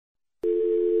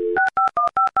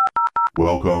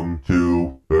Welcome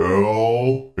to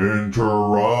Hell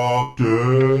Interrupted.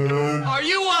 Are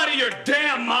you out of your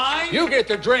damn mind? You get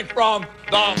to drink from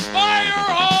the fire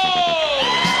hose!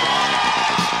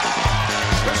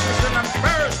 This is an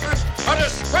embarrassment, a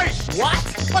disgrace! What?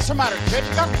 What's the matter, kid?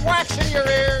 You got wax in your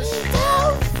ears?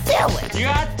 Don't do it! You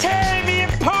are tearing me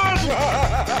apart!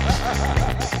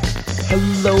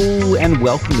 Hello and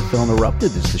welcome to Film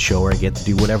Interrupted. This is the show where I get to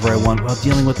do whatever I want while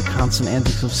dealing with the constant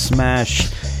antics of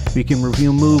Smash. We can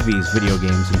review movies, video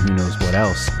games, and who knows what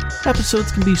else.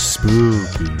 Episodes can be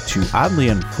spooky to oddly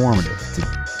informative to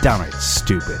downright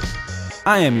stupid.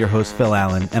 I am your host, Phil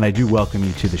Allen, and I do welcome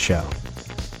you to the show.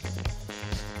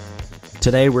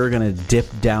 Today we're going to dip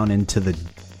down into the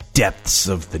depths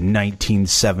of the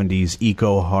 1970s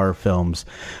eco-horror films.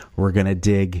 We're going to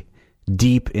dig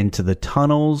deep into the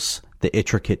tunnels, the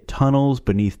intricate tunnels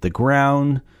beneath the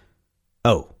ground.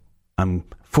 Oh, I'm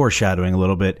foreshadowing a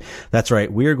little bit. That's right,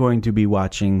 we are going to be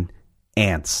watching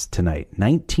Ants tonight.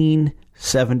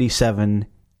 1977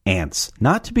 Ants.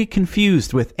 Not to be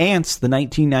confused with Ants, the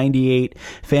 1998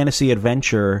 fantasy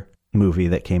adventure movie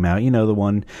that came out. You know, the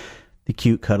one, the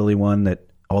cute, cuddly one that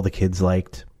all the kids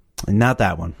liked. And not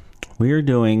that one. We are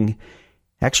doing,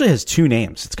 actually has two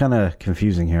names. It's kind of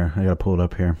confusing here. I gotta pull it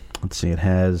up here. Let's see, it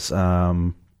has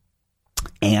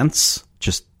Ants,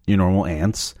 just your normal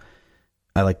ants.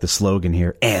 I like the slogan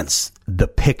here, Ants, the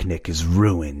picnic is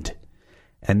ruined.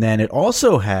 And then it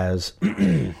also has,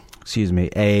 excuse me,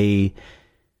 a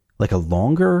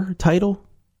longer title.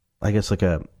 I guess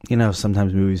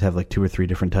sometimes movies have like 2 or 3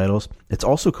 different titles. It's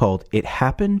also called It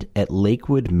Happened at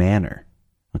Lakewood Manor.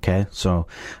 Okay, so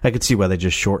I could see why they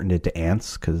just shortened it to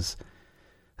Ants, because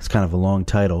it's kind of a long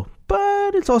title.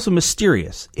 But it's also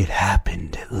mysterious. It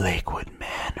happened at Lakewood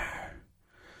Manor.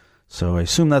 So I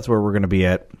assume that's where we're going to be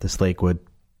at, this Lakewood.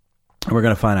 And we're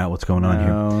going to find out what's going on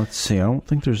here. Let's see. I don't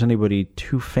think there's anybody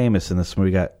too famous in this one.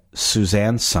 We got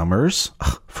Suzanne Summers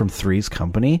from Three's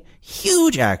Company.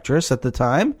 Huge actress at the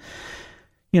time.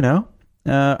 You know,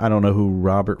 I don't know who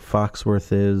Robert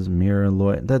Foxworth is, Mira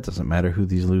Lloyd. That doesn't matter who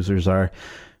these losers are.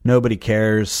 Nobody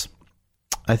cares.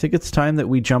 I think it's time that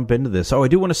we jump into this. Oh, I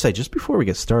do want to say, just before we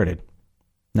get started,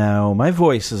 now, my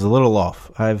voice is a little off.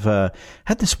 I've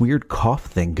had this weird cough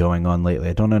thing going on lately.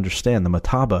 I don't understand. The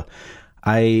Mataba.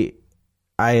 I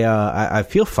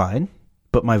feel fine,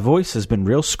 but my voice has been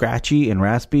real scratchy and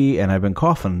raspy, and I've been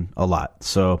coughing a lot.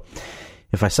 So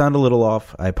if I sound a little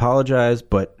off, I apologize,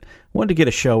 but I wanted to get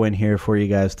a show in here for you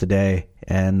guys today.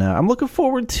 And I'm looking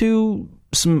forward to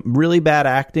some really bad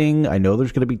acting. I know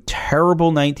there's going to be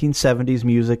terrible 1970s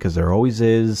music, because there always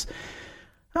is.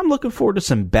 I'm looking forward to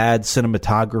some bad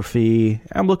cinematography.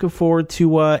 I'm looking forward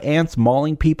to ants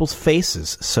mauling people's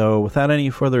faces. So without any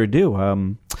further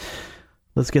ado,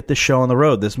 let's get this show on the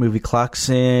road. This movie clocks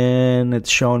in, it's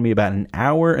showing me about 1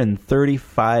 hour and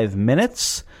 35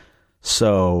 minutes.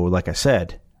 So, like I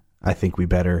said, I think we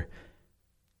better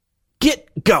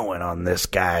get going on this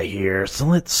guy here. So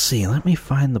let's see. Let me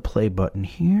find the play button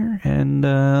here, and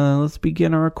let's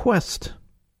begin our quest.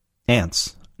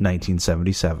 Ants,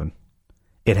 1977.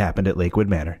 It Happened at Lakewood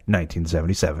Manor,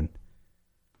 1977.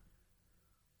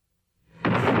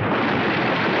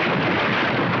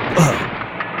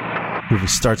 Movie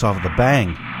starts off with a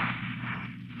bang.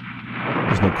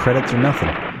 There's no credits or nothing.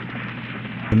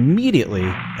 Immediately,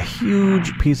 a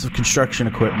huge piece of construction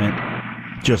equipment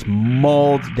just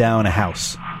mauled down a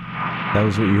house. That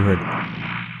was what you heard.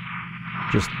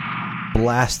 Just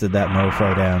blasted that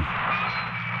mofo down.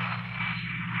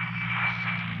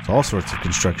 There's all sorts of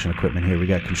construction equipment here. We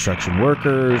got construction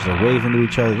workers. They're waving to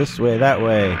each other this way, that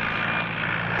way.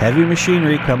 Heavy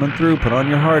machinery coming through. Put on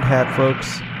your hard hat,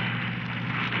 folks.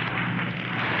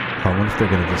 I wonder if they're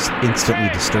going to just instantly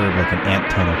disturb like an ant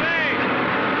tunnel.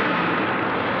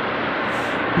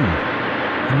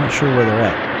 I'm not sure where they're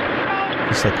at.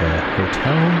 Just like a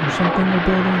hotel or something they're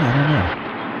building? I don't know.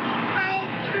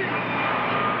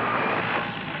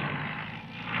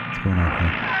 What's going on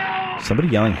here? Somebody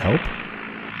yelling help?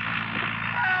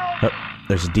 Oh,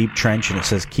 there's a deep trench and it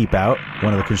says keep out.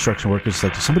 One of the construction workers is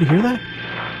like, does somebody hear that?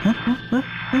 Huh?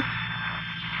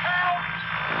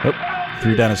 Oh,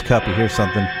 threw down his cup. He hears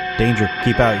something. Danger.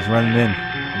 Keep out. He's running in.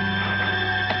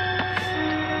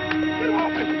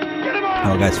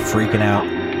 Oh, the guy's freaking out.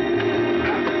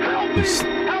 He's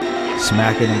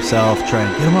smacking himself,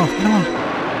 trying to get him off. Get him off.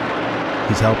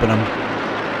 He's helping him.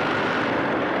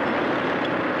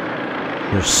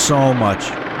 There's so much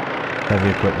heavy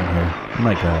equipment here. Oh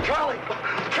my god. Charlie,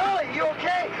 you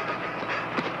okay?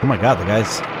 Oh my god, the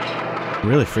guy's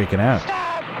really freaking out.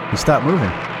 He stopped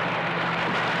moving.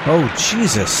 Oh,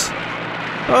 Jesus.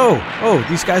 Oh,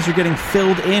 these guys are getting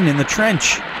filled in the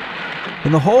trench.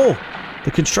 in the hole.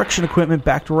 The construction equipment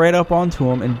backed right up onto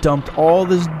him and dumped all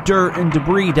this dirt and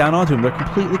debris down onto him. They're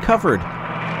completely covered.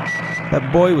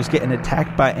 That boy was getting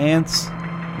attacked by ants.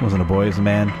 It wasn't a boy, it was a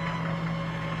man.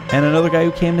 And another guy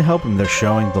who came to help him. They're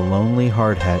showing the lonely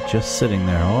hard hat just sitting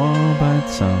there all by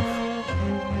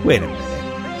itself. Wait a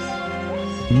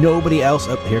minute. Nobody else?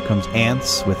 Oh, here comes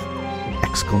ants with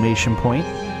exclamation point.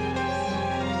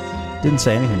 Didn't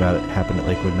say anything about it happened at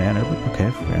Lakewood Manor, but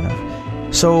okay, fair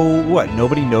enough. So, what,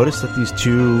 nobody noticed that these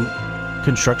two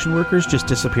construction workers just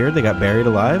disappeared? They got buried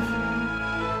alive?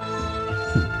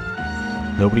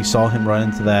 Nobody saw him run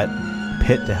into that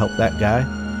pit to help that guy?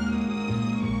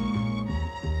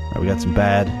 Alright, we got some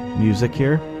bad music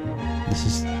here.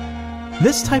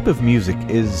 This type of music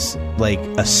is like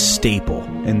a staple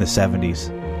in the 70s.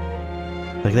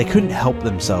 Like, they couldn't help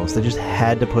themselves. They just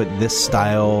had to put this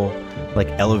style, like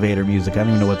elevator music, I don't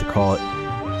even know what to call it.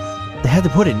 They had to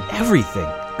put it in everything.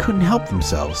 Couldn't help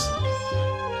themselves.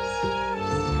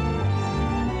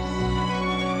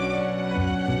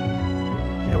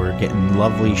 Yeah, we're getting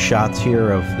lovely shots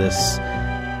here of this,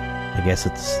 I guess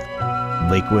it's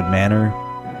Lakewood Manor.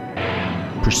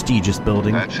 Prestigious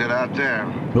building. That's it out there.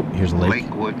 Oh, here's a lake.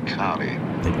 Lakewood County.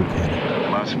 Lakewood County.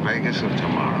 Las Vegas of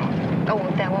tomorrow.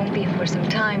 Oh, that won't be for some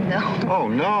time, though. Oh,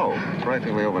 no.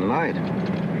 Practically overnight.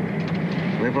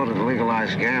 We voted to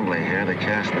legalize gambling here to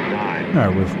cast the die.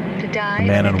 Alright, with a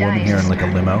man and a woman here in like a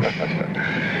limo.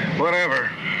 Whatever.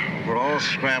 We're all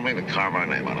scrambling to carve our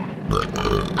name on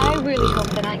them. I really hope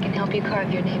that I can help you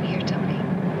carve your name here, Tony.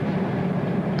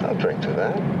 I'll drink to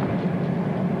that.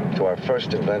 To our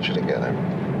first adventure together.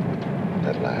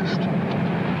 At last.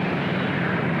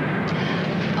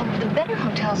 Oh, the better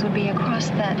hotels would be across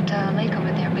that lake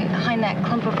over there, behind that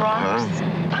clump of rocks.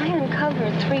 I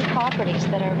uncovered 3 properties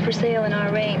that are for sale in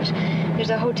our range. There's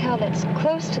a hotel that's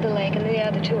close to the lake, and the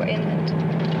other 2 are inland.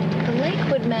 The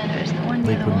Lakewood Manor is the one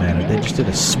near the Lakewood Manor. They just did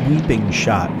a sweeping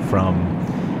shot from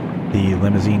the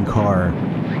limousine car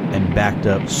and backed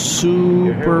up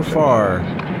super far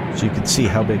so you could see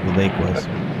how big the lake was.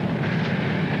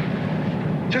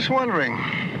 Just wondering,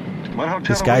 what hotel?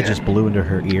 This guy just blew into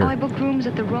her ear. Oh, I booked rooms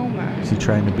at the Romer. Is he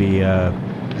trying to be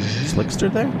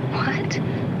slickster there? What?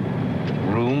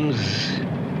 Rooms?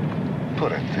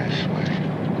 Put it this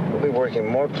way. We'll be working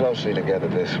more closely together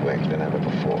this week than ever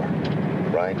before.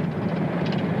 Right?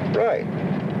 Right.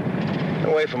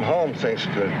 Away from home, things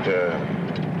could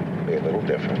be a little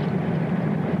different.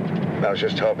 I was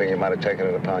just hoping you might have taken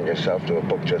it upon yourself to have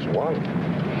booked just one.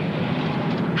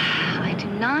 I do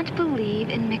not believe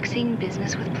in mixing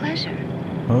business with pleasure.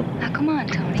 Oh, Now, come on,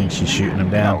 Tony. I think she's shooting him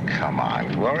down. Oh, come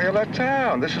on. Gloria left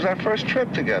town. This is our first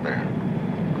trip together.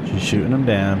 She's shooting him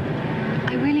down.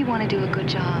 I really want to do a good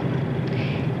job.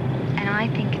 And I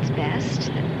think it's best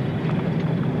that...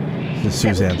 This is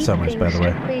Suzanne Summers, by the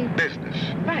way. Business.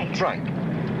 Right. Right.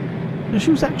 No,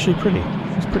 she was actually pretty.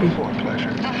 She was pretty, For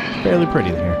pleasure. fairly pretty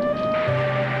here.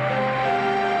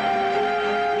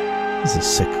 This is a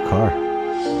sick car.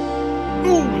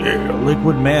 Oh, yeah.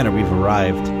 Lakewood Manor, we've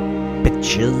arrived.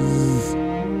 Bitches.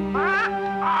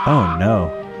 Oh,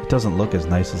 no. It doesn't look as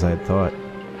nice as I had thought.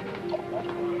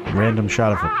 Random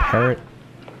shot of a parrot.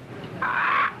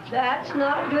 That's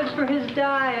not good for his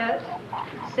diet.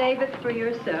 Save it for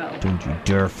yourself. Don't you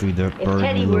dare feed that If bird,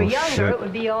 Teddy you were little younger, shit. it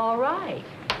would be all right.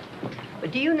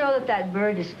 But do you know that that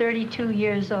bird is 32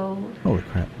 years old? Holy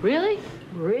crap. Really?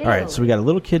 Really? All right, so we got a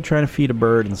little kid trying to feed a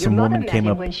bird, and some Your mother woman met came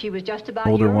him up, when she was just about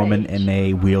older your woman age. in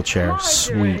a wheelchair.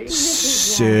 Sweet,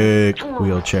 sick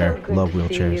wheelchair. So good Love to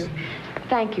see wheelchairs. you.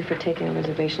 Thank you for taking a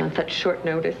reservation on such short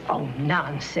notice. Oh,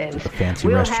 nonsense. A fancy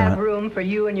we'll restaurant. have room for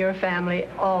you and your family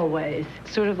always.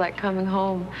 Sort of like coming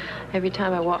home every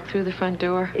time I walk through the front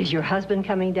door. Is your husband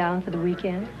coming down for the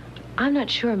weekend? I'm not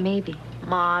sure, maybe.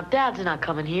 Ma, Dad's not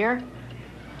coming here.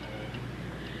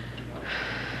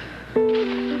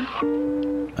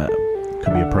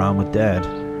 Could be a problem with Dad.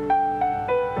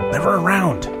 Never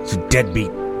around. He's a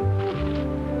deadbeat.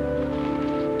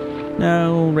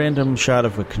 Now, random shot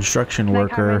of a construction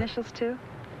worker. initials, too?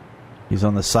 He's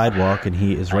on the sidewalk, and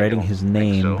he is writing his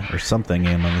name or something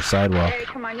in on the sidewalk. Hey,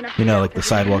 come on, you're not You know, gonna like the have to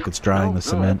sidewalk that's drying the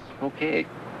cement. Okay.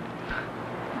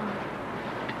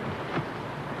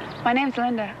 My name's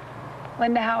Linda.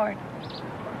 Linda Howard.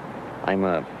 I'm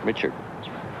Richard.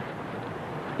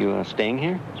 You staying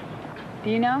here?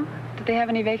 Do you know? Did they have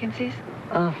any vacancies?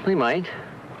 We might.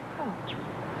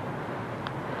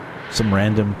 Some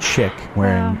random chick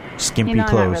wearing Well, skimpy you know, I'm not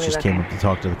clothes really just came looking. up to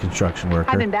talk to the construction worker.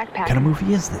 I've been What backpacking. kind of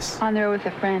movie is this? On the road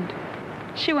with a friend.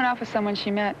 She went off with someone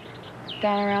she met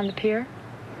down around the pier.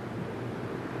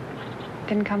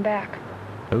 Didn't come back.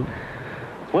 Oh,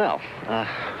 Well,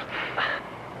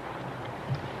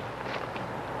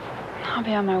 I'll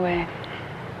be on my way.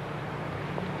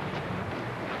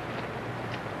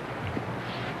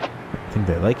 I think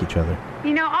they like each other.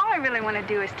 You know, all I really want to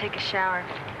do is take a shower.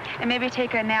 And maybe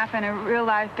take a nap in a real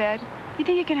live bed. You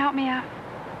think you can help me out?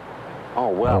 Oh,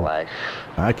 well,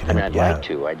 I can mean, help I'd you like out.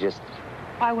 to. I just...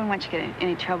 Well, I wouldn't want you to get in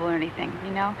any trouble or anything,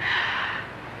 you know?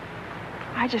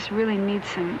 I just really need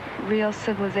some real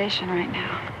civilization right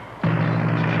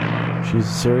now. She's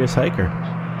a serious hiker.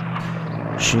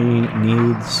 She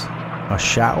needs a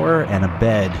shower and a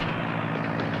bed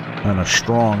and a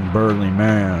strong, burly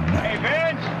man. Hey,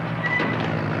 Vince!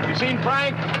 You seen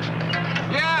Frank?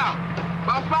 Yeah,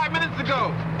 about 5 minutes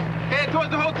ago. Head towards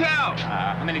the hotel.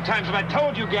 How many times have I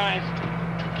told you guys?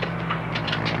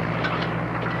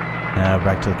 Now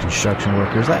back to the construction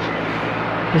workers.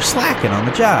 They're slacking on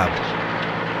the job.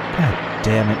 God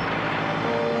damn it.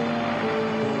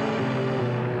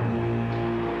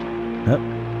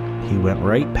 Oh, he went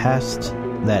right past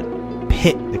that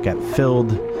pit that got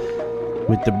filled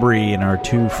with debris, and our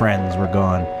two friends were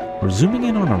gone. We're zooming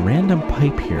in on a random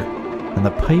pipe here, and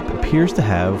the pipe appears to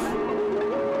have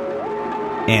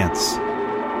ants.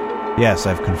 Yes,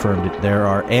 I've confirmed it. There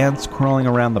are ants crawling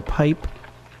around the pipe.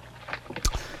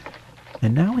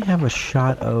 And now we have a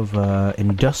shot of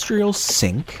industrial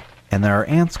sink, and there are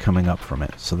ants coming up from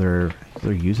it. So they're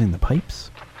using the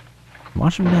pipes.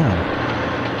 Watch them now.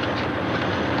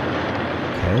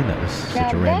 Okay, that was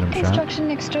such a random that shot. construction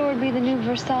next door would be the new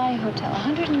Versailles Hotel,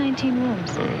 119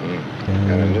 rooms.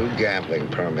 And a new gambling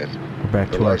permit. We're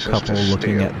back to our couple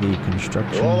looking at the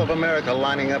construction. All of America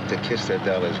lining up to kiss their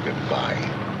dollars goodbye.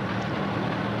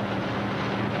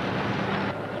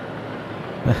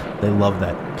 They love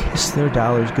that. Kiss their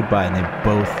dollars goodbye, and they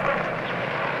both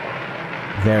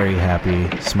very happy,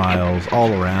 smiles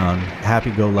all around.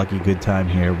 Happy-go-lucky good time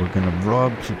here. We're going to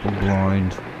rob people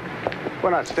blind.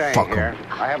 We're not staying here.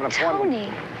 I have an appointment. Tony.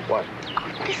 What?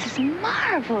 Oh, this is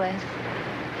marvelous.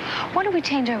 Why don't we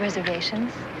change our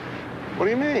reservations? What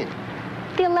do you mean?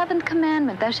 The 11th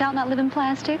commandment, thou shalt not live in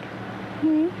plastic.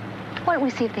 Why don't we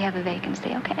see if they have a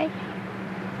vacancy, okay?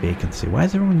 Vacancy. Why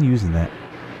is everyone using that?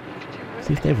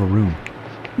 See if they have a room.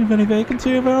 You have any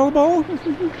vacancy available?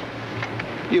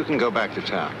 You can go back to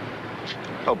town.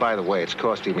 Oh, by the way, it's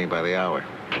costing me by the hour.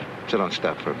 So don't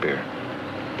stop for a beer.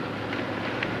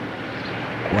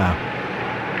 Wow.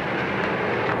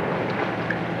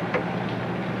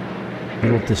 A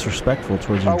little disrespectful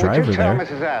towards your driver would you tell there.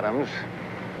 Mrs. Adams,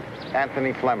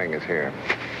 Anthony Fleming is here.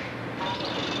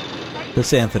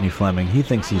 This Anthony Fleming, he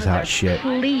thinks he's hot shit.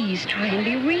 Please try and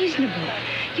be reasonable.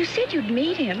 You said you'd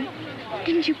meet him.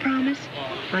 Didn't you promise?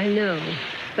 I know,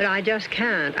 but I just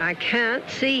can't. I can't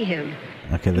see him.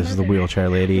 Okay, this is the wheelchair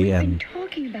lady and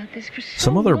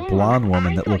some other blonde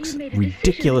woman that looks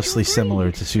ridiculously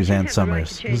similar to Suzanne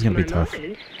Summers. This is going to be tough.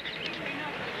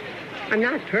 I'm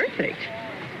not perfect.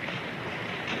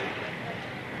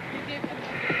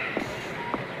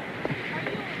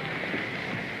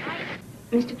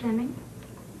 Mr. Fleming?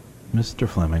 Mr.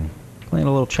 Fleming, playing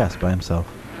a little chess by himself.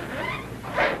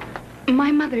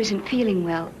 My mother isn't feeling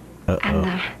well. Uh-oh. And,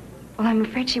 well, I'm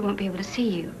afraid she won't be able to see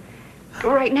you.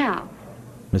 Right now.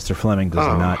 Mr. Fleming does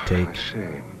not take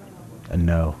a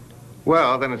no.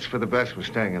 Well, then it's for the best we're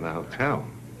staying in the hotel.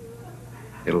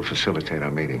 It'll facilitate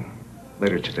our meeting.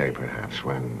 Later today, perhaps,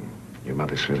 when your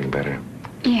mother's feeling better.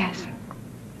 Yes.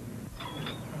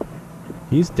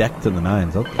 He's decked to the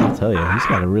nines, I'll tell you. He's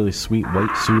got a really sweet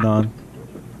white suit on.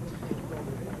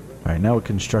 All right, now with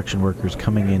construction workers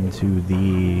coming into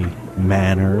the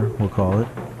manor, we'll call it.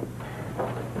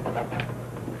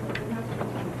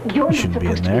 You're You shouldn't be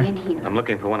in there. I'm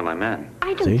looking for one of my men.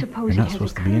 I don't See? suppose You're it not has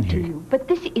supposed to be in occurred to here. you, but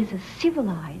this is a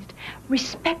civilized,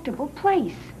 respectable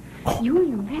place. You and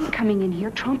your men coming in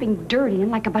here, tromping dirty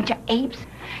and like a bunch of apes,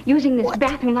 using this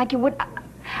bathroom like you would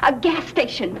a gas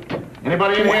station.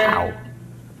 Anybody in Wow.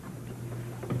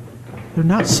 They're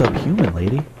not subhuman,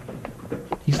 lady.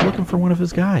 He's looking for one of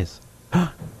his guys.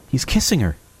 He's kissing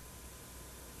her.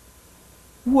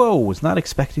 Whoa, was not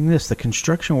expecting this. The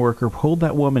construction worker pulled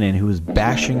that woman in who was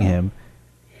bashing him,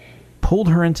 pulled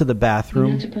her into the You're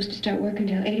bathroom, not supposed to start work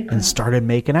until 8 o'clock. and started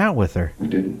making out with her. We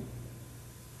didn't.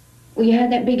 Well, you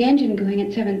had that big engine going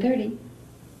at 7:30.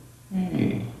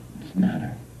 Hey, what's the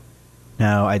matter?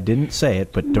 Now, I didn't say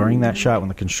it, but during that shot when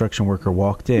the construction worker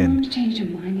walked in, Mom's changed her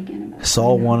mind again about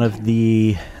saw one of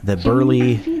the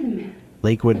burly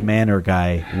Lakewood Manor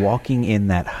guy walking in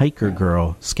that hiker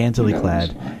girl, scantily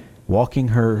clad, walking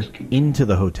her into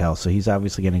the hotel, so he's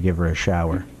obviously going to give her a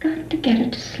shower. Got to get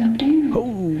her to slow down.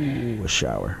 Oh, a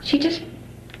shower. She just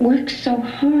works so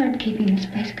hard keeping this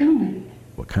place going.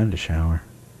 What kind of shower?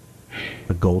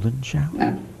 A golden shower?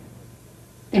 Well,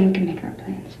 then we can make our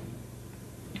plans.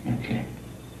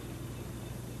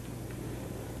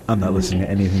 I'm not listening to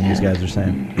anything these guys are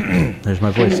saying. There's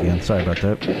my voice again. Sorry about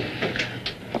that.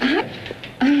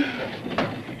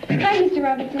 Hi, Mr.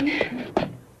 Robinson.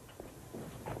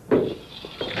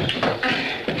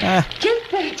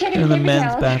 Just checking in the paper men's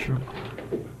towels. bathroom.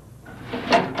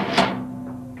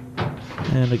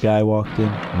 And a guy walked in,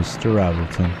 Mr.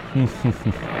 Robertson.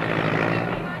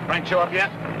 Frank show up yet?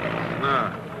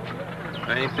 No.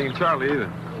 I ain't seen Charlie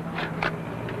either.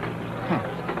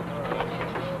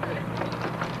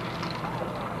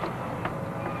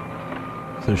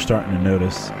 So they're starting to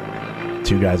notice.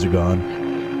 Two guys are gone.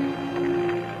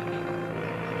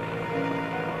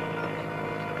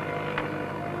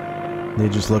 They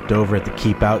just looked over at the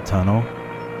Keep Out tunnel.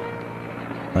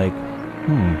 Like,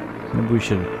 maybe we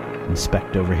should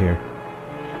inspect over here.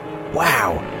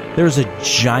 Wow! There's a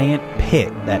giant pit.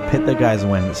 That pit that guys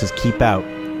went in that says Keep Out.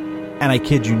 And I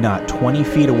kid you not, 20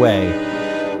 feet away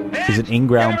is an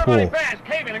in-ground pool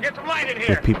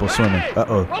with people swimming.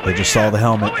 Uh-oh, they just saw the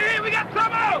helmet.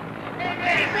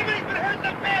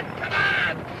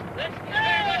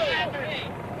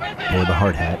 Or the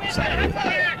hard hat. It's not really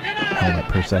a helmet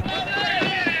per se.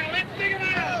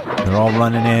 They're all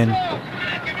running in.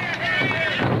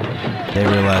 They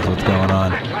realize what's going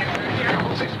on.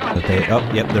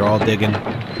 They're all digging.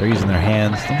 They're using their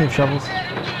hands. Don't they have shovels?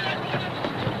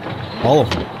 All of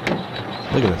them.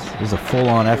 Look at this. This is a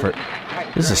full-on effort.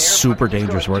 This is a super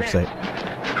dangerous work site.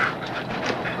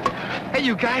 Hey,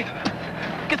 you guys.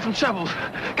 Get some shovels.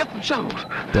 Get some shovels.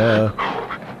 Duh.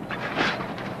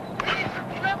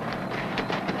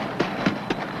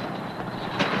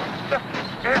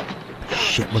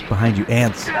 Shit, look behind you.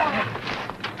 Ants.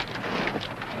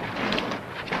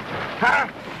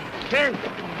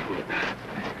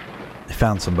 They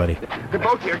found somebody. They're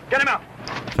both here. Get him out.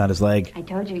 Found his leg. I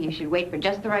told you you should wait for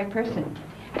just the right person.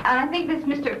 I think this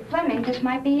Mr. Fleming just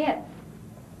might be it.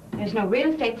 There's no real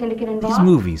estate syndicate involved. These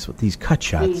movies with these cut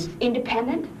shots. He's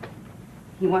independent.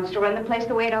 He wants to run the place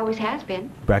the way it always has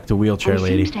been. Back to wheelchair And he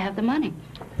lady. seems to have the money.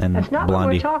 And That's not Blondie.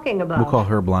 what we're talking about. We'll call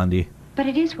her Blondie. But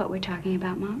it is what we're talking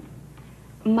about, Mom.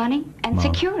 Money and Mom.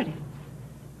 security.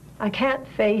 I can't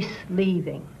face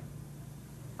leaving.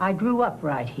 I grew up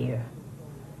right here.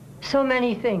 So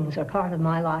many things are part of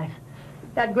my life.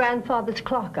 That grandfather's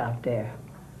clock out there.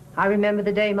 I remember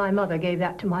the day my mother gave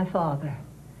that to my father.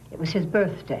 It was his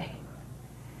birthday.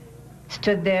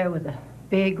 Stood there with a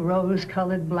big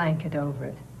rose-colored blanket over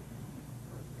it.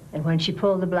 And when she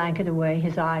pulled the blanket away,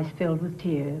 his eyes filled with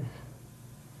tears.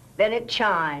 Then it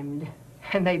chimed,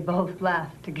 and they both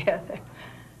laughed together.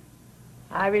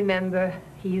 I remember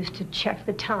he used to check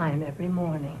the time every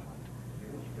morning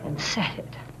and set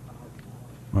it.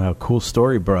 Wow, cool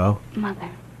story, bro. Mother,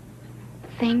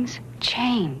 things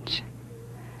change.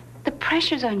 The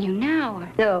pressures on you now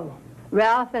are... No,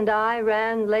 Ralph and I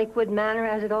ran Lakewood Manor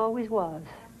as it always was.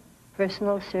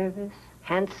 Personal service,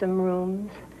 handsome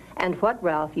rooms, and what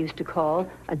Ralph used to call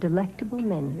a delectable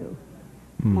menu.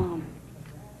 Mom,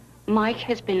 Mike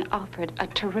has been offered a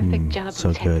terrific job so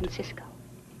in San good. Francisco.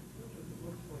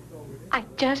 I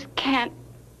just can't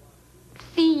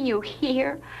see you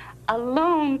here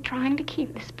alone trying to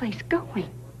keep this place going.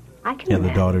 I can Yeah, the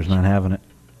manage. daughter's not having it.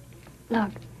 Look,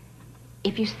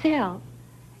 if you sell,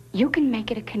 you can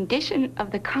make it a condition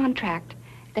of the contract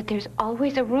that there's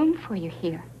always a room for you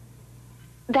here.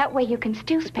 That way you can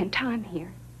still spend time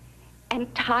here.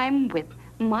 And time with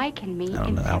Mike and me in I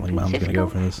don't San think Mom's gonna Francisco go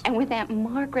for this. and with Aunt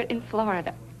Margaret in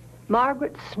Florida.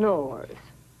 Margaret snores.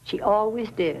 She always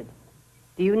did.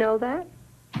 Do you know that?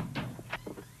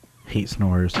 Hate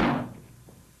snorers.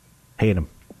 Hate him.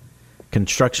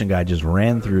 Construction guy just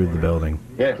ran through the building.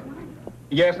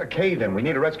 Yes, a cave in. We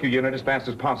need a rescue unit as fast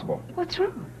as possible. What's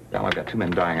wrong? Well, I've got 2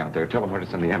 men dying out there. Tell them where to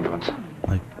send the ambulance.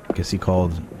 I guess he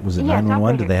called. Was it Yes, 911?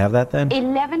 operator. Did they have that then?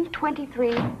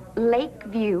 1123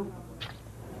 Lakeview.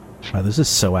 Wow, this is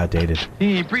so outdated.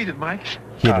 He ain't breathing, Mike.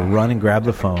 He had to run and grab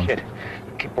the phone. Kid,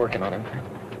 keep working on him.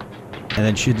 And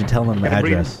then she had to tell him the Gotta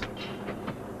breathe. address.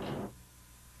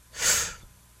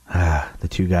 The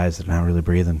two guys that are not really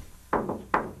breathing. All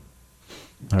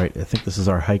right, I think this is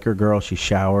our hiker girl. She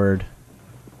showered.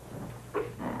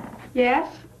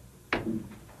 Yes?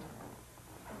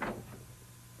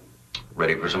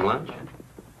 Ready for some lunch?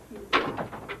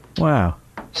 Wow,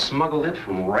 Smuggled it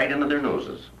from right into their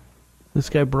noses. this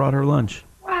guy brought her lunch.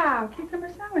 Wow, cucumber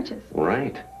sandwiches.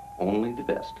 Right. Only the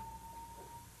best.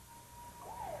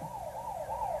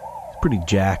 He's pretty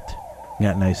jacked.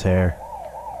 Got nice hair.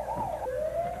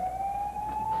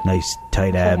 Nice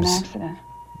tight abs. Accident.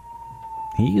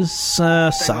 He's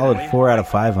solid 4 out of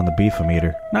 5 on the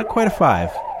beef-o-meter. Not quite a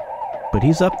 5, but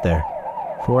he's up there.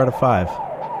 4 out of 5.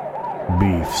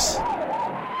 beefs.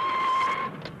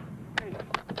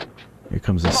 Here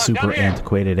comes a super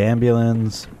antiquated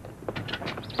ambulance.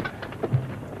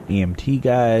 EMT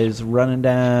guys running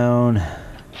down.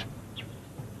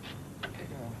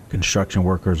 Construction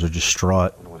workers are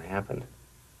distraught. What happened?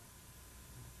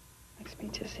 Makes me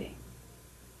dizzy.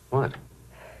 What?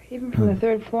 Even from the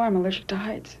third floor, I'm allergic to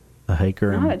heights. The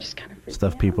hiker No, and that just kind of freaks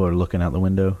stuff me people are looking out the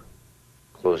window.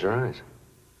 Close your eyes.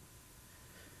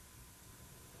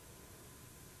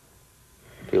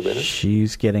 Feel better?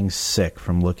 She's getting sick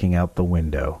from looking out the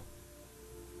window.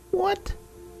 What?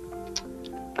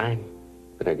 Fine.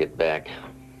 Better get back.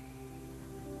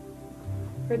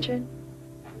 Richard?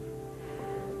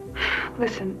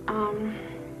 Listen,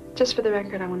 just for the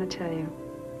record, I want to tell you.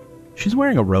 She's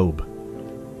wearing a robe.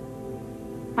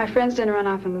 My friends didn't run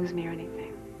off and lose me or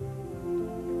anything.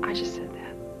 I just said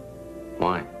that.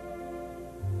 Why?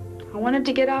 I wanted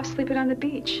to get off sleeping on the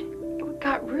beach. It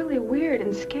got really weird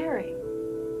and scary.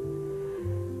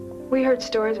 We heard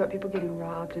stories about people getting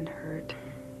robbed and hurt.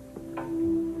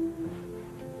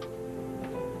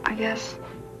 I guess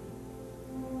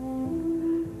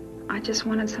I just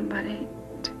wanted somebody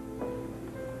to...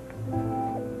 I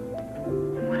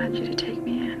wanted you to take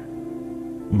me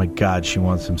in. Oh my God, she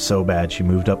wants him so bad. She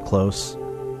moved up close.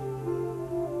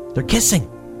 They're kissing.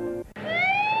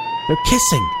 They're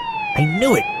kissing. I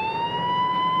knew it.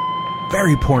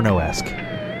 Very porno-esque.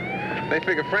 They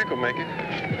figure Frank will make it.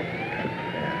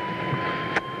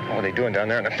 What were they doing down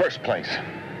there in the first place?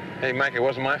 Hey, Mike, it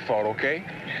wasn't my fault, okay?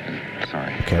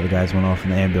 Sorry. Okay, the guys went off in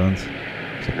the ambulance.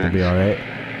 So they'll be alright.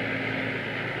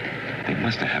 They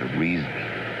must have had a reason.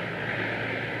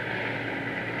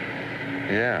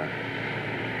 Yeah.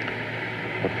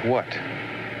 But what?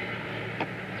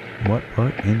 What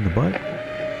in the butt?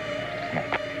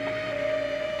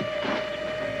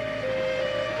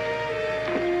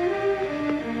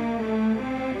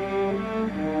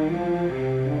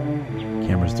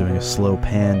 Camera's doing a slow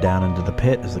pan down into the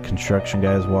pit as the construction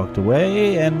guys walked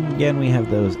away, and again we have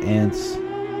those ants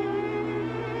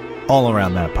all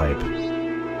around that pipe.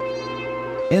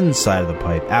 Inside of the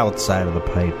pipe, outside of the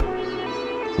pipe.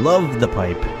 Love the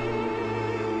pipe.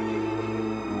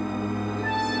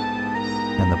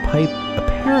 And the pipe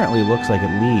apparently looks like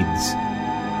it leads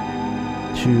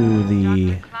to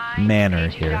the manor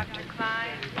here.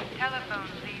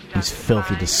 These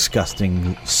filthy,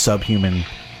 disgusting, subhuman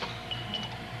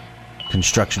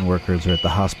construction workers are at the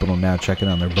hospital now checking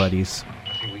on their buddies.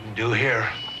 Nothing we can do here.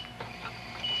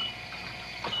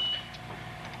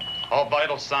 All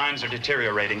vital signs are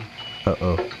deteriorating.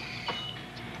 Uh-oh.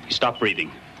 You stop breathing.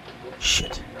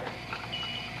 Shit.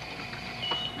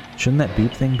 Shouldn't that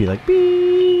beep thing be like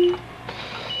beep?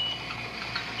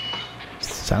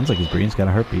 Sounds like his breathing's got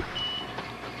a heartbeat.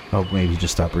 Oh, maybe he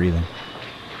just stopped breathing.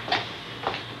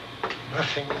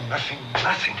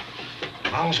 Nothing.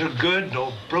 Lungs are good,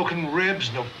 no broken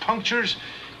ribs, no punctures.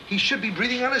 He should be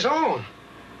breathing on his own.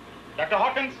 Dr.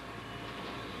 Hawkins?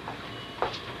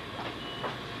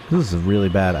 This is a really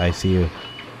bad ICU.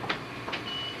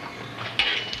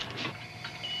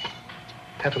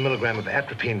 Half a milligram of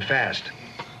atropine fast.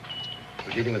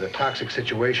 We're dealing with a toxic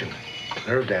situation.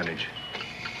 Nerve damage.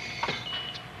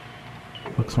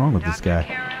 What's wrong with this guy?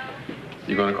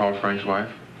 You gonna call Frank's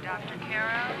wife?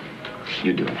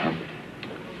 You do it, huh?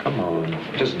 Come on.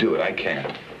 Just do it. I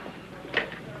can't.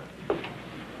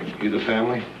 You the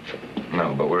family?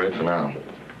 No, but we're it for now.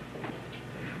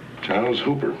 Charles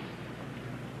Hooper.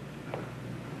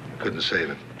 Couldn't save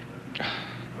him.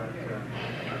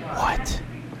 What?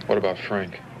 What about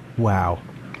Frank? Wow.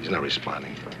 He's not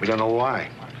responding. We don't know why.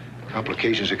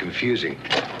 Complications are confusing.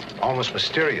 Almost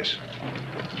mysterious.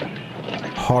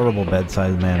 Horrible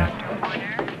bedside manner.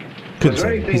 Couldn't Was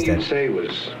there save him. He's anything you'd dead. say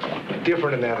was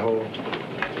different in that hole?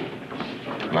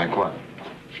 Like what?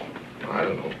 I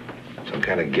don't know. Some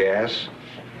kind of gas?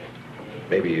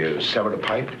 Maybe you severed a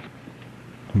pipe?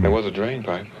 There was a drain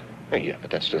pipe. Yeah,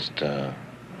 but that's just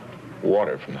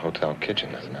water from the hotel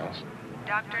kitchen, nothing else.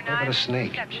 What about a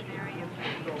snake?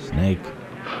 Snake.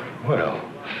 Well,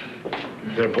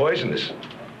 they're poisonous.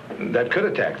 That could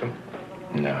attack them.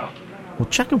 No. Well,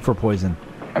 check him for poison.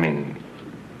 I mean,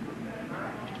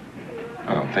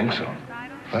 I don't think so.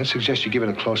 I'd suggest you give it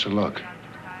a closer look.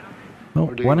 Well,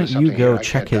 We're dealing why with don't you something here go I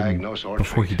check can't him diagnose or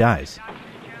before he treat. dies?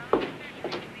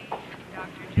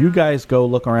 You guys go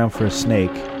look around for a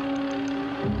snake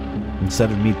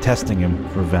instead of me testing him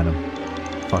for venom.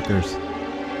 Fuckers.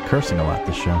 Cursing a lot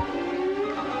this show.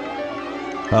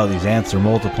 Oh, these ants are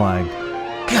multiplying.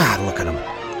 God, look at them.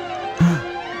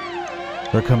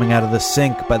 They're coming out of the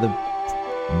sink by the...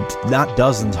 not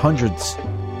dozens, hundreds.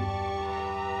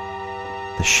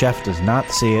 The chef does not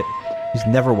see it. He's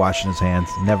never washing his hands.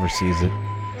 Never sees it.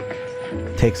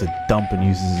 Takes a dump and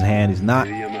uses his hand. He's not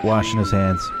washing his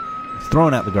hands. He's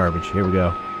throwing out the garbage. Here we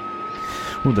go.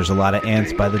 Ooh, there's a lot of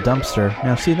ants by the dumpster.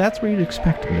 Now, see, that's where you'd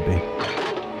expect him to be.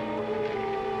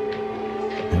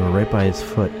 They were right by his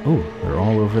foot. Ooh, they're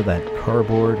all over that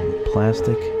cardboard and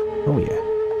plastic. Oh, yeah.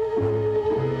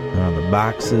 They're on the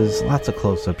boxes. Lots of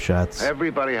close-up shots.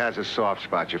 Everybody has a soft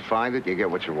spot. You find it, you get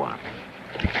what you want.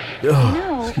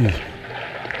 Oh, excuse me.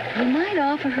 We might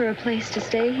offer her a place to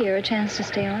stay here, a chance to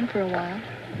stay on for a while.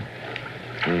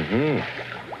 Mm-hmm.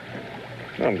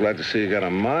 Well, I'm glad to see you got a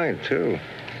mind, too.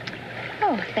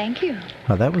 Oh, thank you.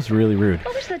 Oh, that was really rude.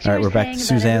 What was that All you right, were we're back to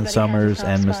saying about Suzanne everybody Summers has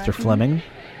a and soft Mr. spot? Fleming.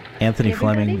 Anthony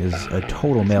Everybody? Fleming is a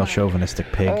total male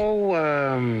chauvinistic pig. Oh,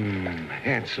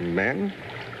 handsome man.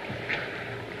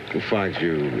 Who finds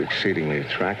you exceedingly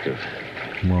attractive.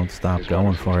 Won't stop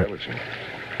going for it.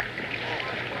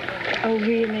 Oh,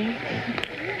 really?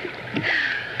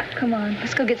 Come on,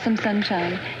 let's go get some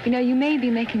sunshine. You know, you may be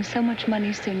making so much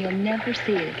money soon you'll never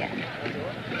see it again.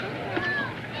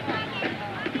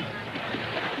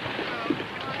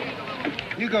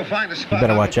 You go find a spot. You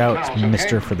better watch out,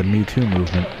 mister, for the Me Too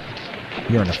movement.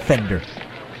 You're an offender.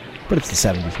 But it's the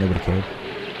 70s, nobody cared.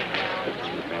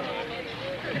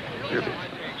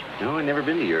 No, I've never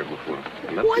been to Europe before.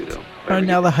 I'd love What? to, though. And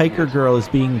now the hiker girl is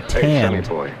being Hey, tanned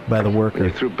Sonny boy. by the When worker.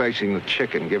 you're through basting the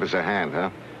chicken, give us a hand,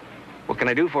 huh? What can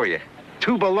I do for you?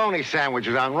 2 bologna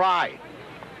sandwiches on rye.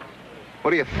 What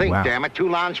do you think, Wow. damn it? 2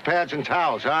 lounge pads and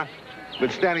towels, huh?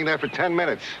 Been standing there for 10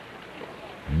 minutes.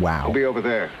 Wow. I'll be over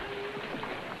there.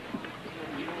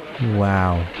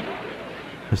 Wow.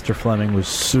 Mr. Fleming was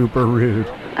super rude.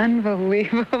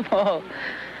 Unbelievable.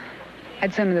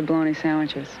 I'd send him the bologna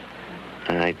sandwiches.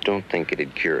 I don't think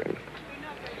it'd cure him.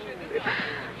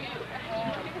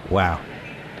 Wow.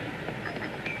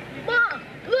 Mom,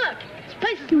 look! This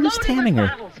place is Who's loaded tanning with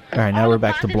her? bottles. All right, now All we're the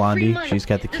back to bottles, Blondie. free money. She's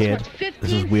got the This kid. one's 15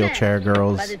 This is Wheelchair cents.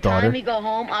 Girl's By the daughter. time we go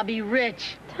home, I'll be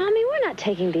rich. Tommy, we're not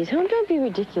taking these home. Don't be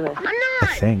ridiculous. I'm not. I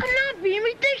think. I'm not being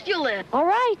ridiculous. All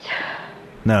right.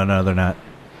 No, they're not.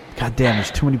 God damn,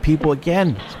 there's too many people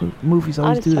again. Movies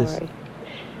always I'm do this. sorry.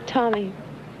 Tommy,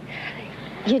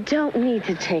 you don't need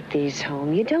to take these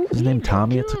home. You don't. His name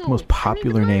Tommy? It's like the most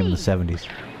popular name in the 70s.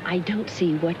 I don't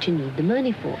see what you need the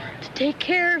money for. To take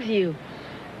care of you.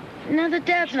 Now that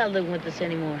Dad's not living with us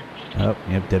anymore. Oh,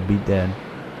 yep, deadbeat dad.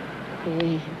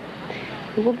 We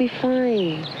will be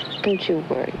fine. Don't you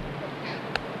worry.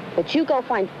 But you go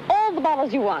find all the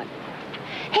bottles you want.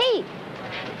 Hey!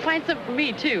 Find some for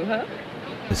me, too, huh?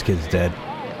 This kid's dead.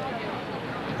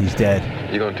 He's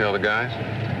dead. You gonna tell the guys?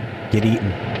 Get eaten.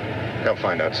 They'll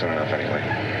find out soon enough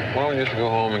anyway. Why don't we just go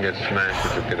home and get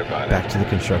smashed and forget about Back to the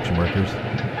construction workers.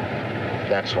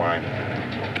 That's why.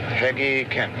 Peggy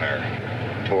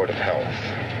Kentner, Board of Health.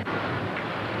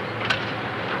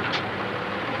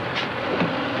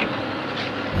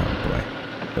 Oh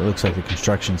boy. It looks like the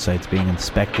construction site's being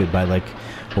inspected by like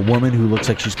a woman who looks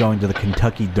like she's going to the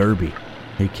Kentucky Derby.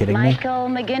 Are you kidding me? Michael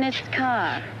McGinnis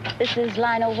Carr. This is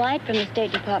Lionel White from the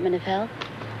State Department of Health.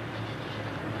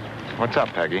 What's up,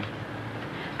 Peggy?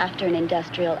 After an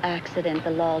industrial accident, the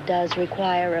law does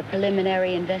require a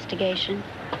preliminary investigation.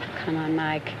 Come on,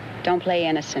 Mike. Don't play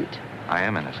innocent. I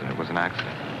am innocent. It was an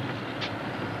accident.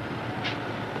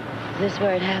 Is this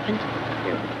where it happened?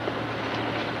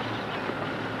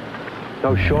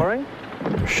 No shoring?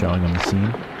 They're showing on the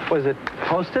scene. Was it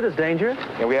posted as danger?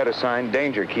 Yeah, we had a sign,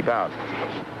 danger, keep out.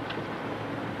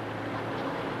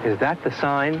 Is that the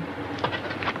sign?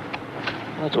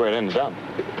 That's where it ended up.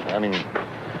 I mean,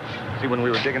 see, when we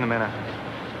were digging them in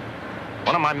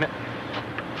one of my men...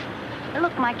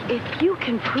 Look, Mike, if you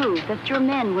can prove that your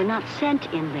men were not sent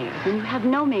in there, then you have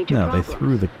no major No, problem.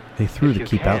 they threw the you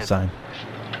keep can. out sign.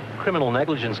 Criminal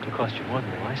negligence can cost you more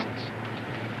than a license.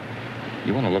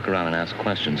 You want to look around and ask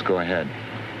questions, go ahead.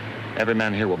 Every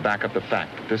man here will back up the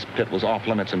fact that this pit was off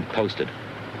limits and posted.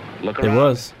 Look It around.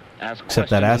 was. Ask Except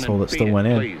that questions asshole and that then still beat went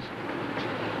it, in. Please.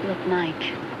 Look,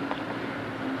 Mike,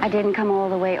 I didn't come all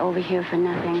the way over here for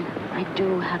nothing. I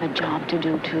do have a job to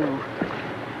do, too.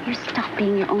 You stop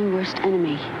being your own worst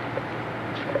enemy.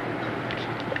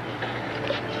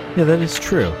 Yeah, that is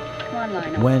true. Come on,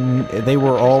 Lionel. When they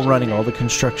were all running, all the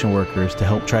construction workers, to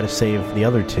help try to save the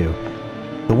other two,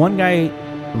 the one guy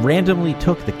randomly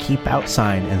took the keep out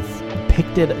sign and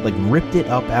picked it, like ripped it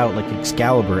up out like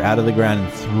Excalibur out of the ground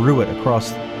and threw it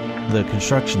across the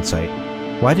construction site.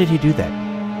 Why did he do that?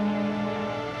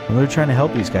 When they were trying to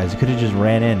help these guys, he could have just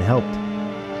ran in and helped.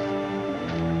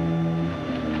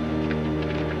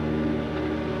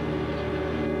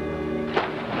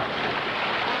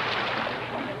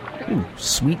 Ooh,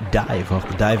 sweet dive off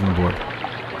the diving board.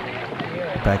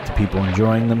 Back to people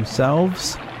enjoying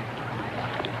themselves.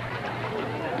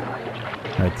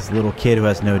 Alright, this little kid who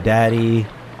has no daddy.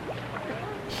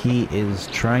 He is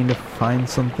trying to find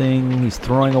something. He's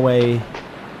throwing away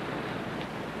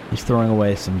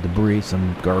some debris,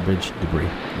 some garbage debris.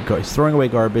 He's throwing away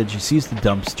garbage. He sees the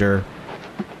dumpster.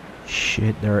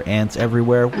 Shit, there are ants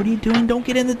everywhere. What are you doing? Don't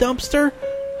get in the dumpster.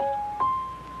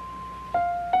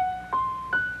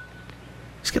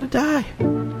 He's gonna die.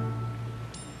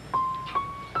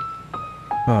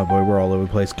 Oh boy, we're all over the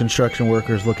place. Construction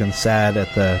workers looking sad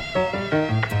at the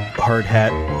hard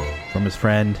hat from his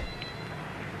friend.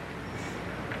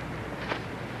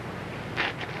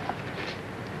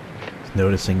 He's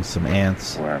noticing some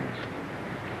ants.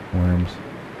 Worms.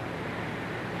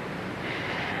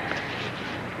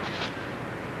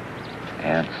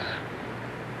 Ants.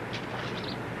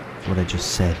 That's what I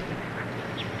just said.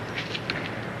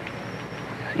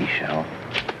 Seashell.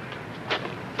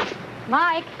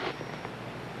 Mike.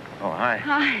 Oh, hi.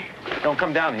 Hi. Don't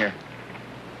come down here.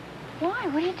 Why?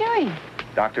 What are you doing?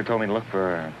 Doctor told me to look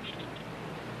for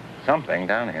something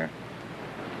down here.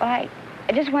 Well, I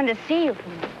just wanted to see you for a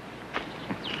minute.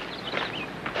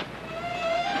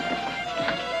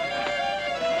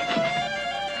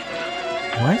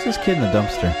 Why is this kid in the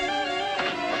dumpster?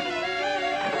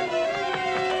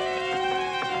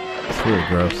 It's really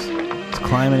gross. He's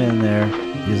climbing in there.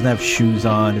 He doesn't have shoes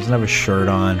on. He doesn't have a shirt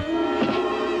on.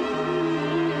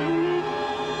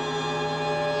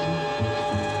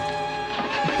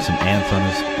 Some ants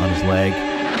on his leg.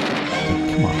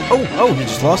 Come on. Oh, he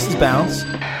just lost his balance.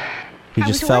 He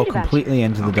just fell completely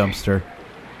into the dumpster.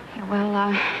 Yeah,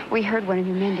 well, we heard one of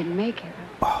your men didn't make it.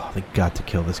 Oh, they got to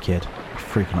kill this kid.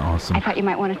 Freaking awesome. I thought you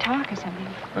might want to talk or something.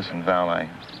 Listen, Val, I'm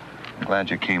glad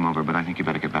you came over, but I think you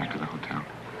better get back to the hotel.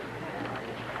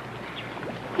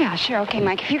 Yeah, sure. Okay,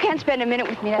 Mike. If you can't spend a minute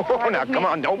with me, that's all right. Now, come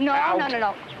on, don't pout.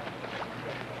 No.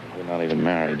 We're not even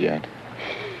married yet.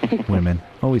 Women,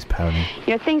 always pouting.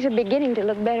 You know, things are beginning to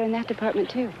look better in that department,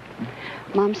 too.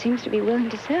 Mom seems to be willing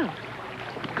to sell.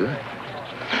 Good.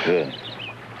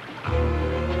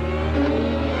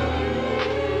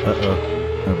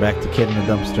 Uh-oh. We're back to kid in the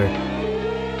dumpster.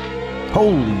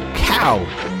 Holy cow!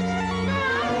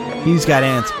 He's got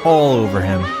ants all over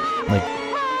him. Like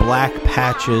black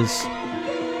patches.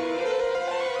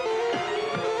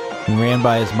 He ran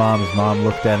by his mom. His mom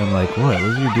looked at him like, what?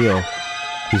 What's your deal?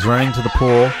 He's running to the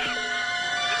pool.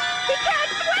 He can't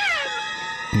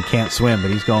swim! He can't swim,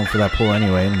 but he's going for that pool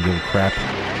anyway. He doesn't give a crap.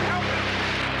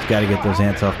 He's got to get those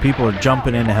ants off. People are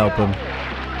jumping in to help him.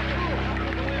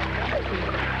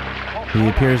 He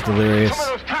appears delirious.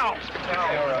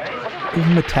 Give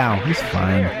him a towel. He's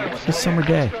fine. It's a summer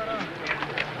day.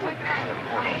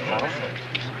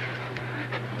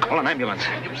 Call an ambulance.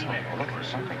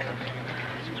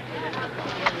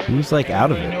 He's like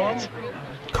out of it.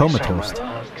 Comatose. Is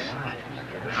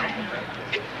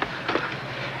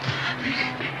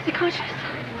he conscious?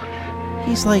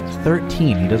 He's like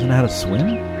 13. He doesn't know how to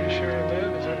swim?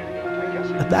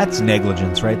 That's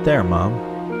negligence right there, Mom.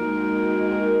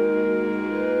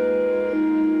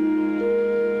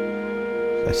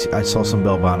 I saw some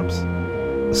bell-bottoms.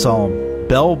 I saw him.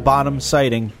 Bell-bottom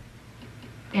sighting.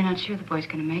 You're not sure the boy's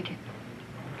going to make it.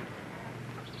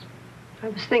 I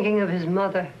was thinking of his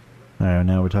mother. All right,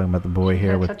 now we're talking about the boy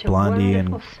here with Blondie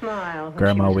and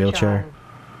Grandma wheelchair.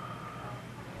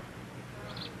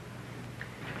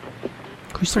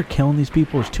 Can we start killing these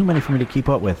people? There's too many for me to keep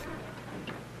up with.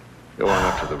 Go on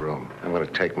up to the room. I'm going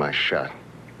to take my shot.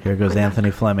 Here goes Anthony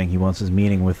Fleming. He wants his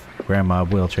meeting with Grandma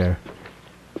wheelchair.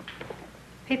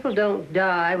 People don't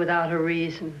die without a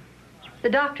reason. The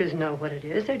doctors know what it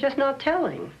is. They're just not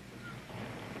telling.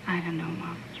 I don't know,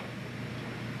 Mom.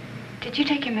 Did you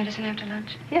take your medicine after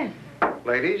lunch? Yes.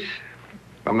 Ladies,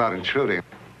 I'm not intruding.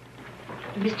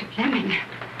 Mr. Fleming.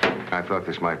 I thought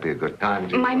this might be a good time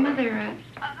to... My mother,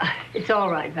 It's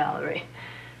all right, Valerie.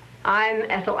 I'm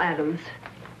Ethel Adams.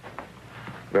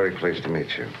 Very pleased to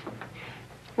meet you.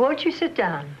 Won't you sit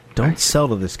down? Don't sell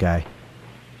to this guy.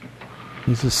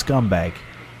 He's a scumbag.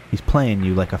 He's playing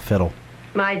you like a fiddle.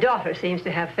 My daughter seems